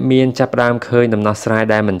អ្នកមានចាប់ផ្ដើមឃើញដំណោះស្រាយ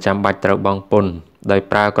ដែលមិនចាំបាច់ត្រូវបង់ពន្ធដោយ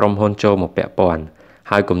ប្រើក្រុមហ៊ុនចូលមកពាក់ព័ន្ធ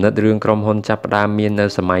ហើយគំនិតរឿងក្រុមហ៊ុនចាប់ផ្ដើមមាននៅ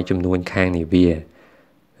សម័យជំនួញខាងនាវា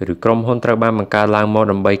ឬក្រុមហ៊ុនត្រូវបានបង្កើតឡើងមក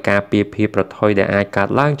ដើម្បីការពារភាពប្រថុយដែលអាចកើត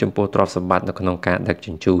ឡើងចំពោះទ្រព្យសម្បត្តិនៅក្នុងការដឹកជ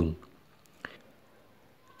ញ្ជូន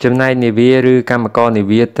ចំណែកនាវាឬកម្មករនា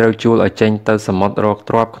វាត្រូវជួលឲ្យចេញទៅសមុទ្ររក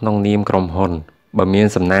ទ្រព្យក្នុងនាមក្រុមហ៊ុនបើមាន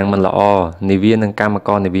សំណាងមិនល្អនាវានិងកម្មក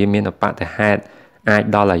រនាវាមានអបតិហេតុអាច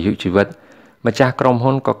ដល់អាយុជីវិតម្ចាស់ក្រុម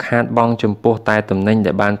ហ៊ុនក៏ខាតបង់ចំពោះតែទំនិញ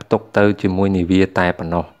ដែលបានផ្ទុកទៅជាមួយនាវាតែប៉ុ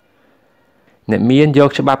ណ្ណោះអ្នកមានយក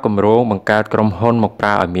ច្បាប់គម្រោងបង្កើតក្រុមហ៊ុនមកប្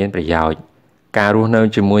រើឲ្យមានប្រយោជន៍ការរស់នៅ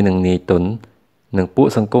ជាមួយនឹងនាយទុននិងពួក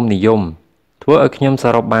សង្គមនិយមធ្វើឲ្យខ្ញុំស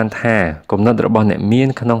រុបបានថាគំនិតរបស់អ្នកមាន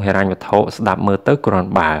ក្នុងហិរញ្ញវត្ថុស្ដាប់មើលទៅគ្រាន់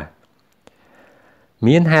បើ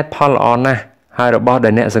មានហេតុផលល្អណាស់ហើយរបស់ដែ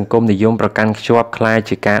លអ្នកសង្គមនិយមប្រកាន់ខ្ជាប់ខ្លាយ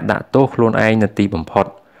ជាការដាក់ទោសខ្លួនឯងនៅទីបំផុត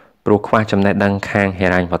ព្រោះខ្វះចំណេះដឹងខាងហិ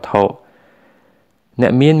រញ្ញវត្ថុអ្ន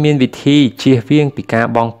កមានវិធីជៀសវាងពីការ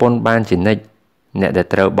បង់ពន្ធបានជានិច្ចអ្នកដែល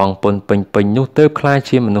ត្រូវបង់ពន្ធពេញនោះទើបខ្លាច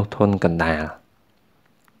ជាមនុស្សធន់កណ្ដាល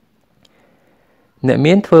អ្នក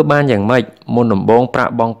មានធ្វើបានយ៉ាងម៉េចមុនដំបូងប្រា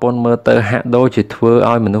ក់បង់ពន្ធមើលទៅហាក់ដូចជាធ្វើ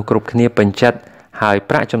ឲ្យមនុស្សគ្រប់គ្នាពេញចិត្តហើយ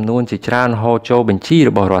ប្រាក់ចំនួនជាច្រើនហូរចូលបញ្ជី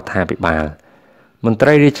របស់រដ្ឋាភិបាលមន្ត្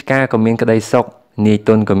រីរាជការក៏មានក្តីសុខនាយ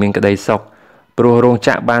ទុនក៏មានក្តីសុខព្រោះរោងច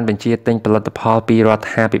ក្របានបញ្ជាទិញផលិតផលពីរដ្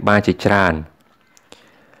ឋាភិបាលជាច្រើន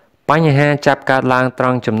បញ្ហាចាប់កើតឡើងត្រ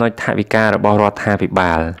ង់ចំណុចថវិការបស់រដ្ឋាភិ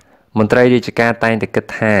បាលមន្ត្រីរាជការតែងតែគិត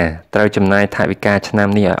ថាត្រូវចំណាយថវិកាឆ្នាំ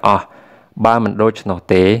នេះឲ្យអស់បើមិនដូច្នោះ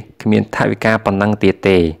ទេគ្មានថវិកាប៉ុណ្ណឹងទៀត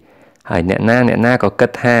ទេហើយអ្នកណាក៏គិ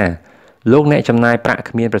តថាលោកអ្នកចំណាយប្រាក់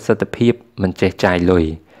គ្មានប្រសិទ្ធភាពមិនចេះចាយលុយ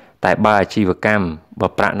តែបើអាជីវកម្មបើ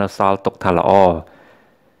ប្រាក់នៅសល់ទុកថាល្អ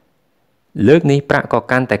លើកនេះប្រាក់ក៏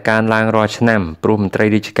កាន់តែកើនឡើងរាល់ឆ្នាំព្រោះមន្ត្រី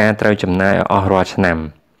រាជការត្រូវចំណាយឲ្យអស់រាល់ឆ្នាំ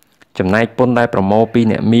ចំណែកពន្ធដែលប្រមូលពី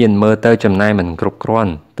អ្នកមានមើលទៅចំណាយមិនគ្រប់គ្រា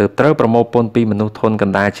ន់ទើបត្រូវប្រមូលពន្ធពីមនុស្សធន់ក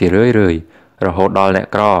ណ្ដាលជារឿយរហូតដល់អ្នក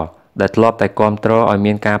ក្រដែលធ្លាប់តែគាំទ្រឲ្យ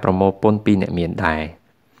មានការប្រមូលពន្ធពីអ្នកមានដែរ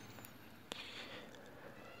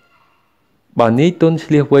បើនាយទុន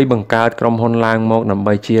ឆ្លៀសវៃបង្កើតក្រុមហ៊ុនឡើងមកដើម្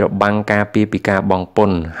បីជារបាំងការពារពីការបង់ព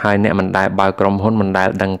ន្ធហើយអ្នកមិនដែលបើកក្រុមហ៊ុនមិនដែល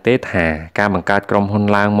ដឹងទេថាការបង្កើតក្រុមហ៊ុន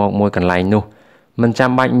ឡើងមកមួយកន្លែងនោះមិន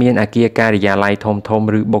ចាំបាច់មានអគារការិយាល័យធំ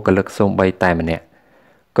ឬបុគ្គលិកសូម្បីតែម្នាក់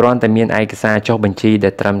គ្រាន់តែមានឯកសារចុះបញ្ជីដែ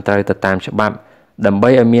លត្រឹមត្រូវទៅតាមច្បាប់ដើម្បី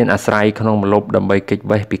ឲ្យមានអាស្រ័យក្នុងម្លប់ដើម្បីគេច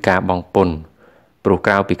វេះពីការបង់ពន្ធព្រោះ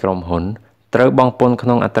ក្រៅពីក្រុមហ៊ុនត្រូវបង់ពន្ធក្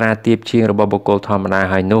នុងអត្រាទាបជាងរបស់បុគ្គលធម្មតា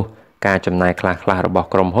ហើយនោះការចំណាយខ្លះរបស់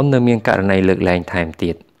ក្រុមហ៊ុននៅមានករណីលើកលែងថែម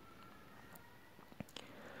ទៀត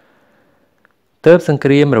ទើបសង្គ្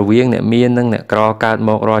រាមរវាងអ្នកមាននិងអ្នកក្រកើត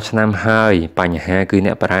មករាល់ឆ្នាំហើយបញ្ហាគឺអ្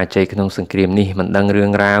នកបរាជ័យក្នុងសង្គ្រាមនេះមិនដឹងរឿ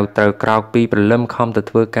ងរ៉ាវត្រូវក្រោកពីព្រលឹមខំទៅ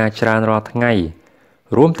ធ្វើការច្រើនរាល់ថ្ងៃ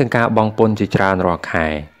រួមទាំងការបង់ពន្ធជាច្រើនរាល់ខែ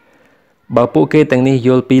បើពួកគេទាំងនេះយ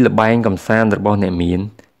ល់ពីល្បែងកំសាន្តរបស់អ្នកមាន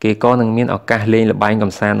គេក៏នឹងមានឱកាសលេងល្បែង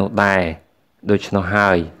កំសាន្តនោះដែរដូច្នោះហើ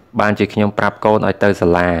យបានជាខ្ញុំប្រាប់កូនឲ្យទៅសា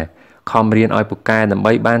លាខំរៀនឲ្យពូកែដើម្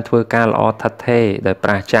បីបានធ្វើការល្អថិតថេរដោយប្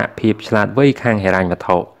រាសចាកភាពឆ្លាតវៃខាងហិរញ្ញវត្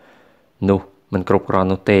ថុនោះមិនគ្រប់គ្រាន់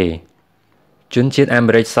នោះទេជនជាតិអា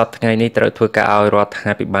មេរិកសពថ្ងៃនេះត្រូវធ្វើការឲ្យរដ្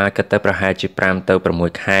ឋាភិបាលគិតទៅប្រហែលជា5ទៅ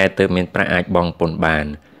6ខែទើបមានប្រាក់អាចបង់ពន្ធបាន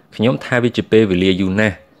ខ្ញុំថាវាជាពេលវេលាយូរណា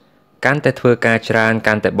ស់កាន់តែធ្វើការច្រើន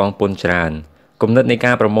កាន់តែបង់ពន្ធច្រើនគំនិតនៃ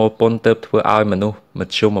ការប្រមូលពន្ធទើបធ្វើឲ្យមនុស្សម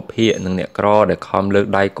ធ្យមភាគនិងអ្នកក្រដែលខំលើក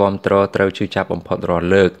ដៃគាំទ្រត្រូវជឿចាប់បំផុតរាល់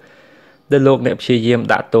លើកដែលលោកអ្នកព្យាយាម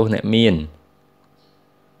ដាក់ទោសអ្នកមាន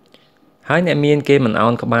ហើយអ្នកមានគេមិនអោ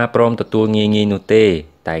នក្បាលព្រមទទួលងាយនោះទេ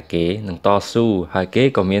តែគេនឹងតស៊ូហើយគេ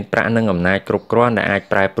ក៏មានប្រាក់និងអំណាចគ្រប់គ្រាន់ដែលអាច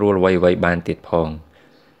ប្រែប្រួលអ្វីៗបានទៀតផង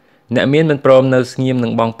អ្នកមានមិនព្រមនៅស្ងៀមនឹ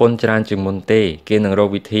ងបង់ពន្ធច្រើនជាងមុនទេគេនឹងរក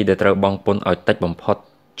វិធីដែលត្រូវបង់ពន្ធឲ្យតិចបំផុត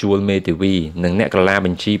ជួលមេធាវីនិងអ្នកក្រឡាប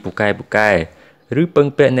ញ្ជីពូកែឬពឹង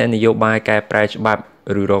ពាក់អ្នកនយោបាយកែប្រែច្បាប់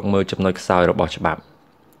ឬរកមើលចំណុចខ្សោយរបស់ច្បាប់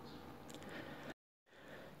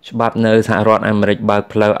នៅសហរដ្ឋអាមេរិកបើក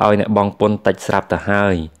ផ្លូវឲ្យអ្នកបង់ពន្ធតិចស្រាប់ទៅហើ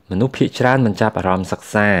យមនុស្សភាគច្រើនមិនចាប់អារម្មណ៍សិក្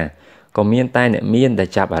សាក៏មានតែអ្នកមានដែល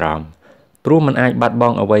ចាប់អារម្មណ៍ព្រោះมันអាចបាត់ប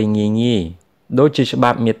ង់អ្វីងាយដូចជាច្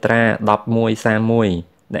បាប់មាត្រា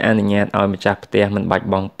1131ដែលអនុញ្ញាតឲ្យម្ចាស់ផ្ទះមិនបាច់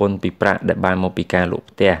បង់ពន្ធពីប្រាក់ដែលបានមកពីការលក់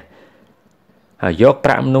ផ្ទះហើយយកប្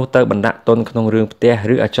រាក់មនុស្សទៅបណ្ដាក់ទុនក្នុងរឿងផ្ទះ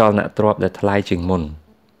ឬអចលនទ្រព្យដែលថ្លៃជាងមុន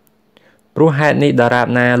ព្រោះហេតុនេះដរាប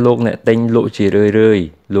ណាលោកអ្នកទិញលក់ជារឿយ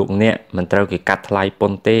លោកអ្នកមិនត្រូវគេកាត់ថ្លៃព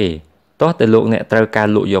ន្ធទេទាស់តែលោកអ្នកត្រូវការ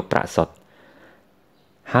លក់យកប្រាក់សុទ្ធ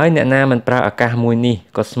ហើយអ្នកណាមិនប្រើឱកាសមួយនេះ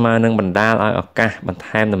ក៏ស្មើនឹងបណ្ដាលឲ្យឱកាសបន្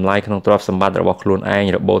ថែមតម្លៃក្នុងទ្រព្យសម្បត្តិរបស់ខ្លួនឯង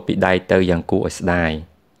របូតពីដៃទៅយ៉ាងគួរឲ្យស្ដាយ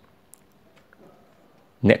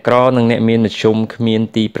អ្នកក្រនិងអ្នកមានមធ្យមគ្មាន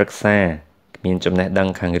ទីប្រឹក្សាគ្មានចំណេះដឹង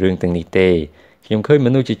ខាងរឿងទាំងនេះទេខ្ញុំឃើញម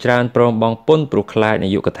នុស្សជាច្រើនព្រមបង់ពន្ធព្រោះខ្លាចនា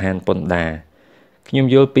យកដ្ឋានពន្ធដារខ្ញុំ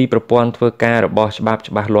យល់ពីប្រព័ន្ធធ្វើការរបស់ច្បាប់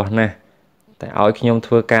ច្បាស់លាស់ណាស់តែឲ្យខ្ញុំ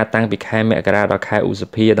ធ្វើការតាំងពីខែមករាដល់ខែឧស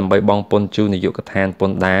ភាដើម្បីបង់ពន្ធជូននាយកដ្ឋានព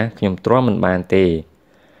ន្ធដារខ្ញុំទ្រាំមិនបានទេ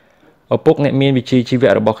ឪពុកអ្នកមានវិជ្ជាជីវៈ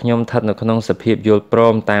របស់ខ្ញុំស្ថិតនៅក្នុងសភាពយល់ព្រ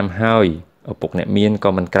មតាមហើយឪពុកអ្នកមានក៏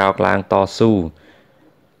មិនក្រោកឡើងតស៊ូ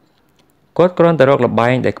គាត់គ្រាន់តែរកលបែ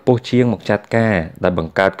ងដែលខ្ពស់ជាងមកចាត់ការដែលប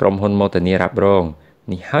ង្កើតក្រុមហ៊ុនមោទនីរ៉ាប់រង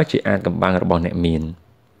នេះហើយជាអាថ៌កំបាំងរបស់អ្នកមាន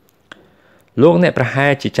លោកអ្នកប្រហែ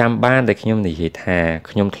លជាចាំបានដែលខ្ញុំនិយាយថា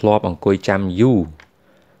ខ្ញុំធ្លាប់អង្គុយចាំយូរ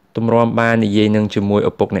ទម្រាំបាននិយាយនឹងជាមួយ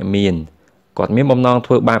ឪពុកអ្នកមានគាត់មានបំណង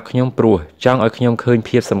ធ្វើបាបខ្ញុំព្រោះចង់ឲ្យខ្ញុំឃើញ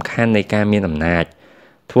ភាពសំខាន់នៃការមានអំណាច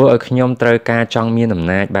ធ្វើឲ្យខ្ញុំត្រូវការចង់មានអំ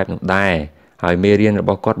ណាចបែបនោះដែរហើយមេរៀនរប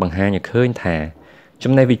ស់គាត់បង្ហាញឲ្យឃើញថា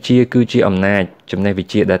ចំណេះវិជ្ជាគឺជាអំណាចចំណេះវិ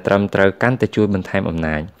ជ្ជាដែលត្រឹមត្រូវកាន់តែជួយបន្ថែមអំ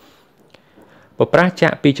ណាចបប្រាស់ចា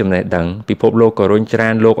ក់ពីចំណេះដឹងពិភពលោកក៏រុញច្រា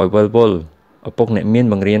នលោកឲ្យវិលវល់ឪពុកអ្នកមាន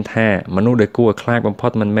បង្រៀនថាមនុស្សដែលគួរឲ្យខ្លាចបំផុ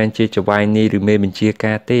តមិនមែនជាចៅហ្វាយនីឬមេបញ្ជា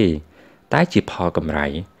ការទេតែជាផលកម្រៃ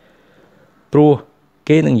ព្រោះ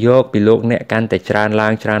គេនឹងយកពីលោកអ្នកកាន់តែច្រើនឡើ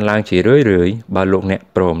ងជារឿយបើលោកអ្នក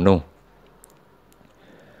ព្រមនោះ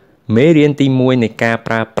មេរៀនទី1នៃការ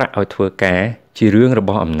ប្រើប្រាក់ឲ្យធ្វើការជារឿងរប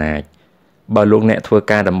ស់អំណាចបើលោកអ្នកធ្វើ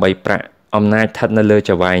ការដើម្បីប្រាក់អំណាចស្ថិតនៅលើ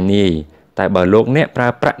ចៅហ្វាយនីតែបើលោកអ្នកប្រើ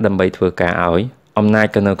ប្រាក់ដើម្បីធ្វើការឲ្យអំណាច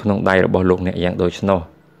ក៏នៅក្នុងដៃរបស់លោកអ្នកយ៉ាងដូចនោះ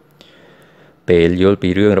ពេលយល់ពី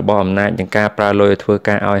រឿងរបស់អំណាចនិងការប្រើលុយឲ្យធ្វើ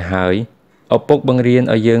ការឲ្យហើយឪពុកបង្រៀន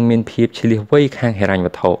ឲ្យយើងមានភាពឆ្លៀសវៃខាងហិរញ្ញវ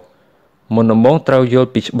ត្ថុមុនដំបូងត្រូវយល់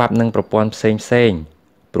ពីច្បាប់និងប្រព័ន្ធផ្សេង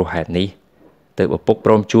ព្រោះហេតុនេះទើបឪពុក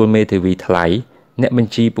ព្រមជួលមេធាវីថ្លៃអ្នកប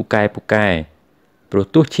ញ្ជីពូកែព្រោះ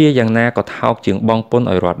ទោះជាយ៉ាងណាក៏ថោកជាងបងពុន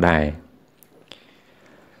ឲ្យរត់ដែរ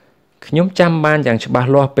ខ្ញុំចាំបានយ៉ាងច្បាស់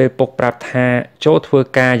លាស់ពេលពុកប្រាប់ថាចូលធ្វើ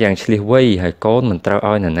ការយ៉ាងឆ្លៀសវៃហើយកូនមិនត្រូវ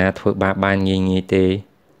ឲ្យនរណាធ្វើបាបបានងាយទេ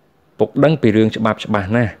ពុកដឹងពីរឿងច្បាប់ច្បាស់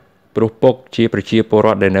ណាស់ព្រោះពុកជាប្រជាពលរ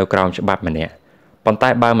ដ្ឋដែលនៅក្រោមច្បាប់ម្នាក់ប៉ុន្តែ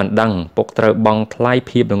បើមិនដឹងពុកត្រូវបង់ថ្លៃ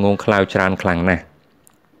ភាពល្ងងខ្លៅច្រើនខ្លាំងណាស់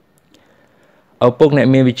ឪពុកអ្នក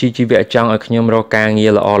មានវិជ្ជាជីវៈចង់ឲ្យខ្ញុំរកការងា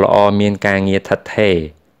រល្អមានការងារថិតថេរ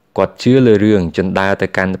គាត់ជឿលើរឿងជណ្ដើរទៅ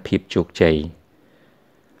កាន់ភាពជោគជ័យ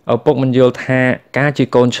ឪពុកមិនយល់ថាការជា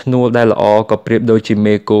កូនឈ្នួលដែលល្អក៏ប្រៀបដូចជា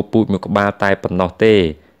មេគោពូជមួយក្បាលតែប៉ុណ្ណោះទេ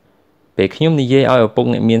ពេលខ្ញុំនិយាយឲ្យឪពុក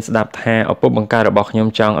អ្នកមានស្ដាប់ថាឪពុកបង្កើតរបស់ខ្ញុំ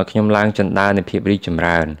ចង់ឲ្យខ្ញុំឡើងជណ្ដើរនៃភាពរីកចម្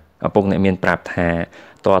រើនឪពុកអ្នកមានប្រាប់ថា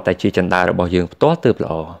តើតែជាជណ្ដើររបស់យើងផ្ទាល់ទើប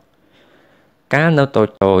ល្អកាលនៅតូ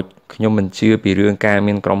ចខ្ញុំមិនជឿពីរឿងការ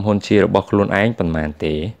មានក្រុមហ៊ុនជារបស់ខ្លួនឯងប៉ុន្មាន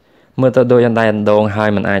ទេមើលទៅដូចអណ្ដែតអណ្ដូងហើយ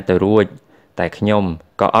មិនអាចទៅរួចតែខ្ញុំ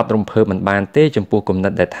ក៏អត់រំភើបមិនបានទេចំពោះគំនិ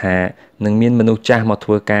តដែលថានឹងមានមនុស្សចាស់មកធ្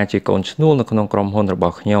វើការជាកូនឈ្នួលនៅក្នុងក្រុមហ៊ុនរប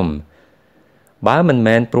ស់ខ្ញុំបើមិន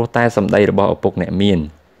មែនព្រោះតែសម្ដីរបស់ឪពុកអ្នកមាន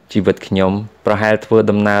ជីវិតខ្ញុំប្រហែលធ្វើ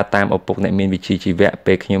ដំណើរតាមឪពុកអ្នកមានវិជ្ជាជីវៈ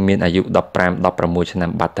ពេលខ្ញុំមានអាយុ15-16ឆ្នាំ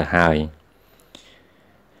បាត់ទៅហើយ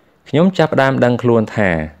ខ្ញុំចាប់ផ្ដើមដឹងខ្លួន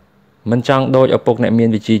ថាមិនចង់ដូចឪពុកអ្នកមាន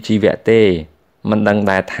វិជ្ជាជីវៈទេមិនដឹង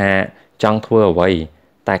ដែរថាចង់ធ្វើអ្វី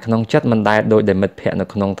តែក្នុងចិត្តមិនដែលដូចដែលមិត្តភ័ក្តិនៅ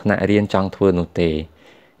ក្នុងថ្នាក់រៀនចង់ធ្វើនោះទេ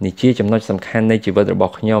នេះជាចំណុចសំខាន់នៃជីវិតរប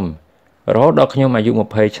ស់ខ្ញុំរហូតដល់ខ្ញុំអាយុ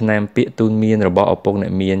20ឆ្នាំពាក្យទូន្មានរបស់ឪពុកអ្ន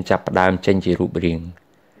កមានចាប់ផ្ដើមចេញជារូបរាង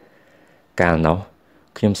កាលនោះ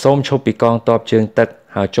ខ្ញុំសូមឈប់ពីកងទ័ពជើងទឹក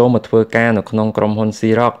ហើយចូលមកធ្វើការនៅក្នុងក្រុមហ៊ុនស៊ី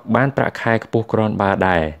រ៉ុកបានប្រាក់ខែខ្ពស់គ្រាន់បើ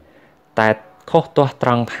ដែរតែខុសទាស់ត្រ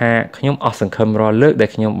ង់ថាខ្ញុំអស់សង្ឃឹមរាល់លើកដែល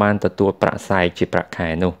ខ្ញុំបានទទួលប្រាក់សែកជាប្រាក់ខែ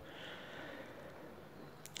នោះ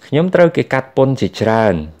ខ្ញុំត្រូវគេកាត់ពន្ធជាច្រើ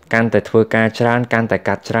នកាន់តែធ្វើការច្រើនកាន់តែ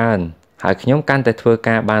កាត់ច្រើនហើយខ្ញុំកាន់តែធ្វើ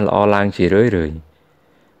ការបានល្អឡើងជារឿយ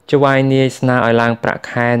ចៅហ្វាយនាយស្នើឲ្យឡើងប្រាក់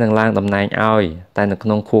ខែនិងឡើងតំណែងឲ្យតែនៅក្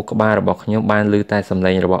នុងខួរក្បាលរបស់ខ្ញុំបានឮតែសំ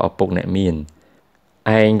ឡេងរបស់ឪពុកអ្នកមាន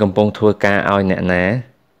ឯងកំពុងធ្វើការឲ្យអ្នកណា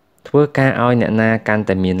ធ្វើការឲ្យអ្នកណាកាន់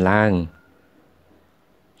តែមានឡើង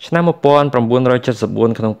ឆ្នាំ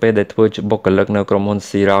1974ក្នុងពេលដែលធ្វើជាបុគ្គលិកនៅក្រុមហ៊ុន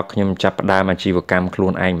ស៊ីរ៉ុកខ្ញុំចាប់ផ្ដើមអាជីវកម្មខ្លួ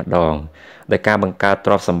នឯងម្ដងដោយការបង្កើត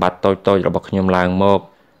ទ្រព្យសម្បត្តិតូចៗរបស់ខ្ញុំឡើងមក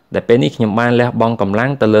ដែលពេលនេះខ្ញុំបានលះបង់កម្លាំ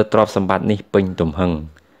ងទៅលើទ្រព្យសម្បត្តិនេះពេញទំហឹង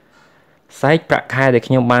សែកប្រាក់ខែដែល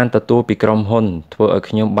ខ្ញុំបានទទួលពីក្រុមហ៊ុនធ្វើឲ្យ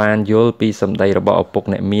ខ្ញុំបានយល់ពីសម្ដីរបស់ឪពុក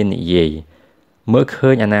អ្នកមាននិយាយមើលឃើ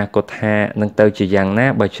ញអនាគតថានឹងទៅជាយ៉ាងណា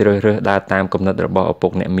បើជ្រើសរើសដើរតាមគំនិតរបស់ឪពុ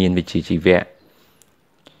កអ្នកមានវិជ្ជាជីវៈ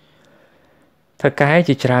ថៅកែ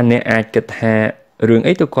ជាច្រើនអ្នកអាចគិតថារឿង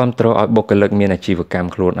អីទៅគាំទ្រឲ្យបុគ្គលិកមានអាជីវកម្ម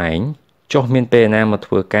ខ្លួនឯងចុះមានពេលណាមក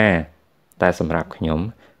ធ្វើការតែសម្រាប់ខ្ញុំ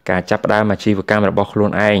ការចាប់ផ្ដើមអាជីវកម្មរបស់ខ្លួ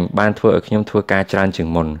នឯងបានធ្វើឲ្យខ្ញុំធ្វើការច្រើនជាង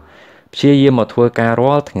មុនព្យាយាមមកធ្វើការ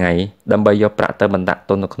រាល់ថ្ងៃដើម្បីយកប្រាក់ទៅបណ្ដាក់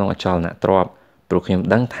ទុននៅក្នុងអចលនទ្រព្យព្រោះខ្ញុំ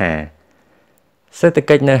ដឹងថាសេដ្ឋ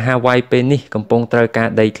កិច្ចនៅហាវ៉ៃពេលនេះកំពុងត្រូវការ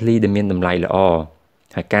ដីធ្លីដែលមានតម្លៃល្អ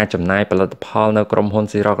ហើយការចំណាយផលិតផលនៅក្រុមហ៊ុន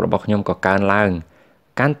ស៊ីរ៉ុករបស់ខ្ញុំក៏កើនឡើង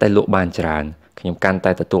កាន់តែលក់បានច្រើនខ្ញុំកាន់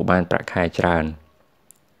តែទទួលបានប្រាក់ខែច្រើន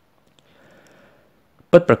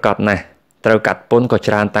ពិតប្រាកដណាស់ត្រូវកាត់ពន្ធក៏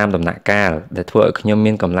ច្រើនតាមដំណាក់កាលដែលធ្វើឲ្យខ្ញុំ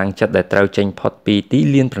មានកម្លាំងចិត្តដែលត្រូវចេញផុតពីទី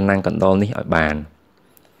លានប្រណាំងកណ្ដុរនេះឲ្យបាន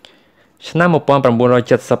ឆ្នាំ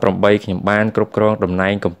 1978 ខ្ញុំបានគ្រប់គ្រងតំណែ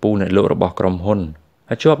ងកម្ពុជាអ្នកលក់របស់ក្រុមហ៊ុន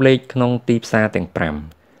ហើយជាប់លេខក្នុងទីផ្សារទាំង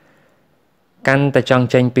5កាន់តែចង់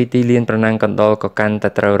ចេញពីទីលានប្រណាំងកណ្ដុរក៏កាន់តែ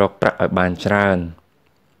ត្រូវរកប្រាក់ឲ្យបានច្រើន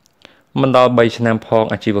មិនដល់3ឆ្នាំផង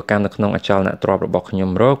អាជីវកម្មនៅក្នុងអចលនទ្រព្យរបស់ខ្ញុំ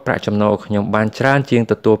រកប្រាក់ចំណូលខ្ញុំបានច្រើនជាង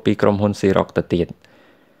ទទួលពីក្រុមហ៊ុនស៊ីរុកទៅទៀត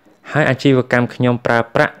ហើយអាជីវកម្មខ្ញុំប្រើ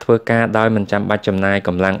ប្រាក់ធ្វើការដោយមិនចាំបាច់ចំណាយក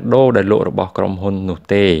ម្លាំងដូរដែលលក់របស់ក្រុមហ៊ុននោះ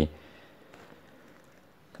ទេ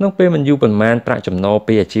ក្នុងពេលមិនយូរប៉ុន្មានប្រាក់ចំណូល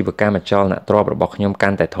ពីអាជីវកម្មអចលនទ្រព្យរបស់ខ្ញុំកា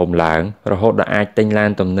ន់តែធំឡើងរហូតដល់អាចទិញឡា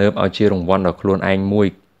នទំនើបឲ្យជារង្វាន់ដល់ខ្លួនឯងមួយ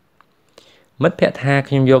មិត្តភ័ក្តិថា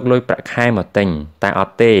ខ្ញុំយកលុយប្រាក់ខែមកទិញតែអ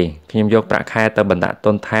ត់ទេខ្ញុំយកប្រាក់ខែទៅបណ្ដាក់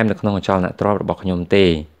ទុនថែមនៅក្នុងអចលនទ្រព្យរបស់ខ្ញុំទេ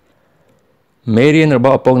មេរៀនរប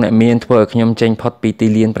ស់ឪពុកអ្នកមានធ្វើឲ្យខ្ញុំចេញផុតពីទី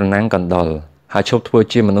លានប្រណាំងកណ្ដុរហើយឈប់ធ្វើ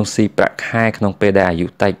ជាមនុស្សស៊ីប្រាក់ខែក្នុងពេលដែលអាយុ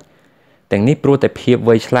តិចទាំងនេះព្រោះតែភាព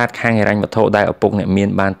វៃឆ្លាតខាងហិរញ្ញវត្ថុដែលឪពុកអ្នកមាន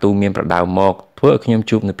បានទូមានប្រដៅមកធ្វើឲ្យខ្ញុំ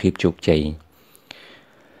ជួបនូវភាពជោគជ័យ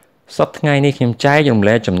សប្តាហ៍ថ្ងៃនេះខ្ញុំចែករំ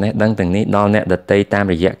លែកចំណេះដឹងទាំងនេះដល់អ្នកដទៃតាម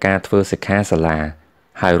រយៈការធ្វើសិក្ខាសាលា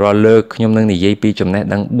ហើយរាល់លើកខ្ញុំនឹងនិយាយពីចំណេះ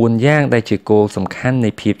ដឹង4យ៉ាងដែលជាគោលសំខាន់នៃ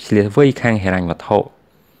ភាពឆ្លៀសវៃខាងហិរញ្ញវត្ថុ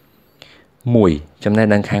 1. ចំណេះ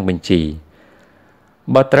ដឹងខាងបញ្ជី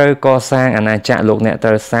បើត្រូវកសាងអាណាចក្រលោកអ្នកត្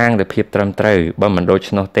រូវសាងដោយភាពត្រឹមត្រូវបើមិនដូ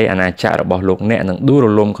ច្នោះទេអាណាចក្ររបស់លោកអ្នកនឹងដួលរ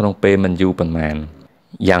លំក្នុងពេលមិនយូរប៉ុន្មាន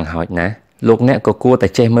យ៉ាងហោចណាស់លោកអ្នកក៏គួរតែ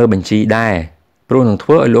ចេះមើលបញ្ជីដែរព្រោះនឹងធ្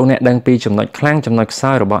វើឲ្យលោកអ្នកដឹងពីចំណុចខ្លាំងចំណុចខ្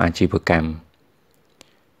សោយរបស់អាជីវកម្ម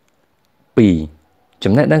 2.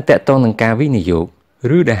 ចំណេះដឹងទាក់ទងនឹងការវិនិយោគ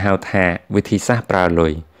ឬដែលហៅថាវិធីសាស្ត្រប្រើលុ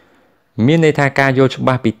យមានន័យថាការយល់ច្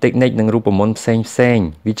បាស់ពីតិចនិចនិងរូបមន្តផ្សេង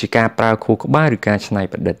វាជាការប្រើខួរក្បាលឬការច្នៃ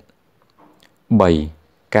ប្រឌិត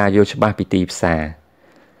 3. ការយល់ច្បាស់ពីទីផ្សារ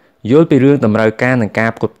យល់ពីរឿងតម្រូវការនិងការ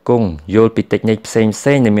ផ្គត់ផ្គង់យល់ពីតិចនិចផ្សេង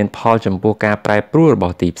ដែលមានផលចំពោះការប្រែប្រួលរប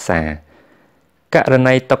ស់ទីផ្សារករ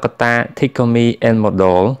ណីតុក្កតា KHMER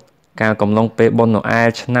model ការកំឡុងពេលបុណ្យណូអែល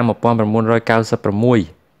ឆ្នាំ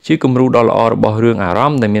 1996 ជាគំរូដ៏ល្អរបស់រឿងអារ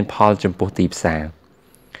ម្មណ៍ដែលមានផលចំពោះទីផ្សារ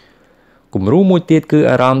គំរូមួយទៀតគឺ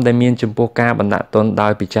អារម្មណ៍ដែលមានចំពោះការបណ្ដាក់ទុនដោ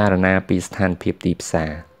យពិចារណាពីស្ថានភាពទីផ្សា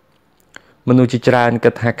រមនុស្សជាច្រើនគិ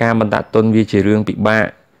តថាការបណ្ដាក់ទុនវាជារឿងពិបាក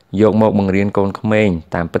យកមកបង្រៀនកូនក្មេង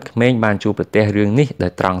តាមពិតក្មេងបានជួបប្រទះរឿងនេះដោ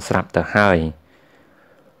យត្រង់ស្រាប់ទៅហើយ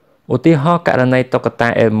ឧទាហរណ៍ករណីតុក្កតា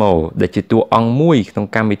Elmo ដែលជាតួអង្គមួយក្នុង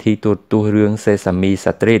កម្មវិធីទូរទស្សន៍រឿង Sesame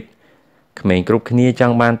Street ក្មេងគ្រប់គ្នាច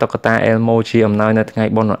ង់បានតុក្កតា Elmo ជាអំណោយនៅថ្ងៃ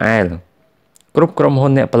បុណ្យណូអែលគ្រប់ក្រុមហ៊ុ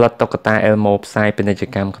នអ្នកផលិតតុក្កតា Elmo ផ្សាយពាណិជ្ជ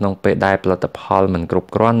កម្មក្នុងពេលដែលផលិតផលមិនគ្រប់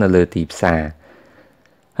គ្រាន់នៅលើទីផ្សារ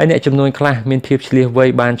ហើយអ្នកចំនួនខ្លះមានភាពឆ្លៀសវៃ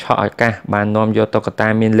បានឆក់ឱកាសបាននាំយកតុក្កតា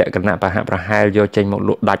មានលក្ខណៈប្រហាក់ប្រហែលយកចេញមកល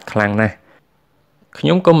ក់ដាច់ខ្លាំងណាស់ខ្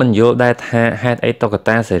ញុំក៏មិនយល់ដែរថាហេតុអីតុក្ក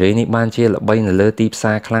តាស៊េរីនេះបានជាល្បីនៅលើទីផ្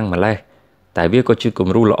សារខ្លាំងម្ល៉េះតែវាក៏ជាគំ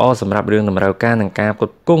រូល្អសម្រាប់រឿងតម្រូវការនិងការផ្គ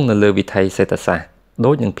ត់ផ្គង់នៅលើវិថីសេដ្ឋសាស្ត្រ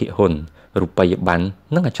ដូចនឹងភាគហ៊ុនរូបិយប័ណ្ណ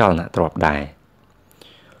និងអចលនទ្រព្យដែរ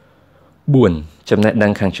 4. ចំណេះដឹ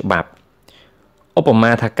ងខាងច្បាប់ឧប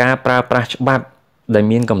មាថាការប្រើប្រាស់ច្បាប់ដែល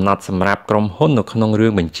មានកំណត់សម្រាប់ក្រុមហ៊ុននៅក្នុងរឿ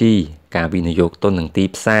ងបញ្ជីការវិនិយោគទុននិងទី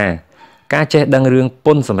ផ្សារការចេះដឹងរឿងព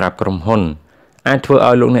ន្ធសម្រាប់ក្រុមហ៊ុនអាចធ្វើ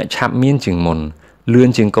ឲ្យលោកអ្នកឆាប់មានជាងមុនលឿន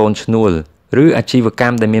ជាងកូនឈ្នួលឬអាជីវក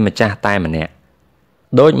ម្មដែលមានម្ចាស់តែម្នាក់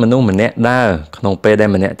ដូចមនុស្សម្នាក់ដើរក្នុងពេលដែល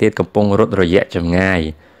ម្នាក់ទៀតកំពុងរត់រយៈចម្ងាយ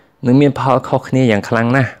នឹងមានផលខុសគ្នាយ៉ាងខ្លាំង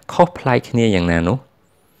ណាស់ខុសប្លែកគ្នាយ៉ាងណានោះ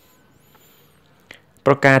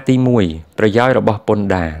ប្រការទី1ប្រយោជន៍របស់ពន្ធ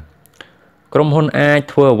ដារក្រុមហ៊ុនអាច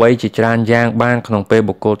ធ្វើអ្វីជាច្រើនយ៉ាងបានក្នុងពេល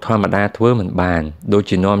បុគ្គលធម្មតាធ្វើមិនបានដូច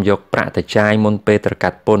ជានាំយកប្រាក់ទៅចាយមុនពេលត្រូវកា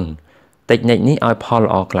ត់ពន្ធតិចនិចនេះឲ្យផល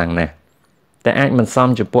ល្អខ្លាំងណាស់តែអាចមិនសម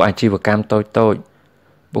ចំពោះអាជីវកម្មតូច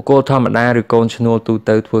បុគ្គលធម្មតាឬកូនឈ្នួលទូ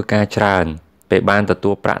ទៅធ្វើការច្រើនពេលបានទ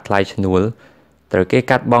ទួលប្រាក់ថ្លៃឈ្នួលត្រូវគេ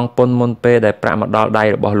កាត់បង់ពន្ធមុនពេលដែលប្រាក់មកដល់ដៃ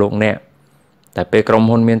របស់លោកអ្នកតែពេលក្រុម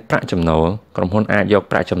ហ៊ុនមានប្រាក់ចំណូលក្រុមហ៊ុនអាចយក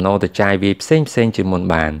ប្រាក់ចំណូលទៅចាយវាយផ្សេងជាមុន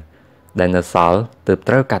បានដែលនៅសល់ទើប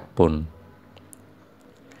ត្រូវកាត់ពន្ធ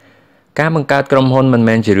ការបង្កើតក្រុមហ៊ុនមិន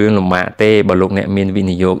មែនជារឿងលំបាកទេបើលោកអ្នកមានវិ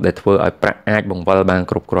និយោគដែលធ្វើឲ្យប្រាក់អាចបង្វិលបាន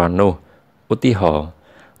គ្រប់គ្រាន់នោះឧទាហរណ៍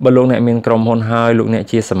បើលោកអ្នកមានក្រុមហ៊ុនហើយលោកអ្នក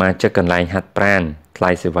ជាសមាជិកកន្លែងហាត់ប្រាណថ្លៃ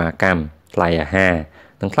សេវាកម្មថ្លៃអាហារ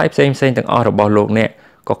និងថ្លៃផ្សេងទាំងអស់របស់លោកអ្នក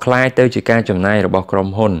ក៏คล้ายទៅជាការចំណាយរបស់ក្រុម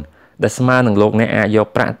ហ៊ុនដែលស្មើនឹងលោកអ្នកអាចយក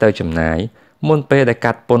ប្រាក់ទៅចំណាយមុនពេលដែល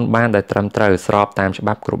កាត់ពន្ធបានដោយត្រឹមត្រូវស្របតាមច្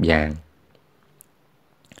បាប់គ្រប់យ៉ាង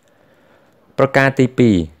ប្រការទី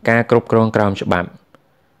2ការគ្រប់គ្រងក្រោមច្បាប់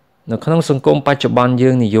នៅក្នុងសង្គមបច្ចុប្បន្នយើ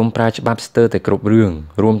ងនិយមប្រើច្បាប់ស្ទើរតែគ្រប់រឿង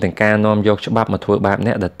រួមទាំងការនាំយកច្បាប់មកធ្វើបាប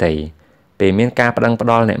អ្នកដទៃពេលមានការប្តឹងផ្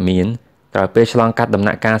តល់អ្នកមានក្រោយពេលឆ្លងកាត់ដំ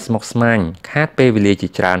ណាក់កាលស្មុគស្មាញខាតពេលវេលាជា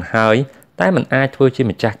ច្រើនហើយតែមិនអាចធ្វើជា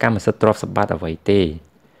ម្ចាស់កម្មសិទ្ធិទ្រព្យសម្បត្តិអ្វីទេ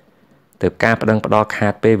ទើបការប្តឹងផ្តល់ខា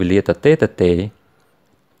តពេលវេលាទទេ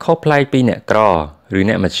ខុសប្លែកពីអ្នកក្រ ឬ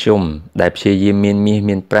អ្នកមធ្យមដែលព្យាយាមមានមាស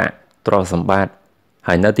មានប្រាក់ទ្រព្យសម្បត្តិ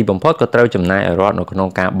ហើយនៅទីបំផុតក៏ត្រូវចំណាយឲ្យរត់នៅក្នុង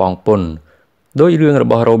ការបង់ពន្ធដោយរឿងរ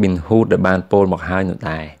បស់ Robin Hood ដែលបានពោលមកហើយនោះ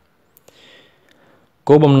ដែរ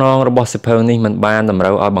គោលបំណងរបស់សិភៅនេះមិនបានតម្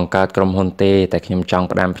រូវឲ្យបង្កើតក្រុមហ៊ុនទេតែខ្ញុំចង់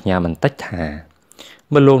ផ្ដាំផ្ញើបន្តិចថា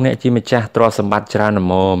បើលោកអ្នកជាម្ចាស់ទ្រព្យសម្បត្តិច្រើនល្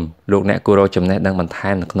មមលោកអ្នកគួររកចំណេះដឹងបន្ថែ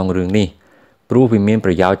មនៅក្នុងរឿងនេះព្រោះវាមានប្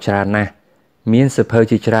រយោជន៍ច្រើនណាស់មានសិភៅ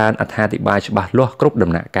ជាច្រើនអត្ថាធិប្បាយច្បាស់លាស់គ្រប់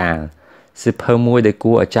ដំណាក់កាលសិភៅមួយដែល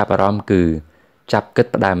គួរឲ្យចាប់អារម្មណ៍គឺចាប់គិត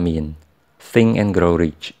ផ្ដើមមាន Think and Grow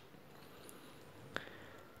Rich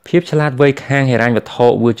ភាពឆ្លាតវៃខាងហិរញ្ញវត្ថុ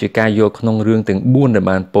វាជាការយកក្នុងរឿងទាំង4ដែល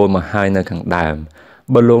បានពោលមកហើយនៅខាងដើម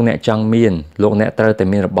បើលោកអ្នកចង់មានលោកអ្នកត្រូវតែ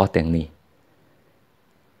មានរបស់ទាំងនេះ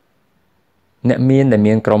អ្នកមានដែល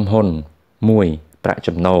មានក្រុមហ៊ុន 1. ប្រាក់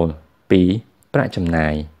ចំណូល 2. ប្រាក់ចំណា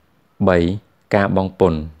យ 3. ការបង់ព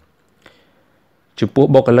ន្ធចំពោះ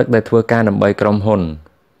បុគ្គលិកដែលធ្វើការដើម្បីក្រុមហ៊ុន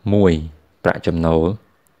 1. ប្រាក់ចំណូល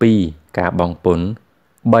 2. ការបង់ពន្ធ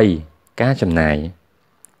 3. ការចំណាយ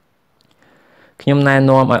ខ្ញុំណែ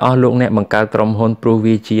នាំឲ្យអស់លោកអ្នកបង្កើតក្រុមហ៊ុនព្រោះ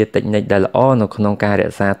វាជាតិចនិចដែលល្អនៅក្នុងការរ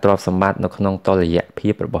ក្សាទ្រព្យសម្បត្តិនៅក្នុងតុល្យភា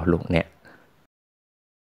ពរបស់លោកអ្នក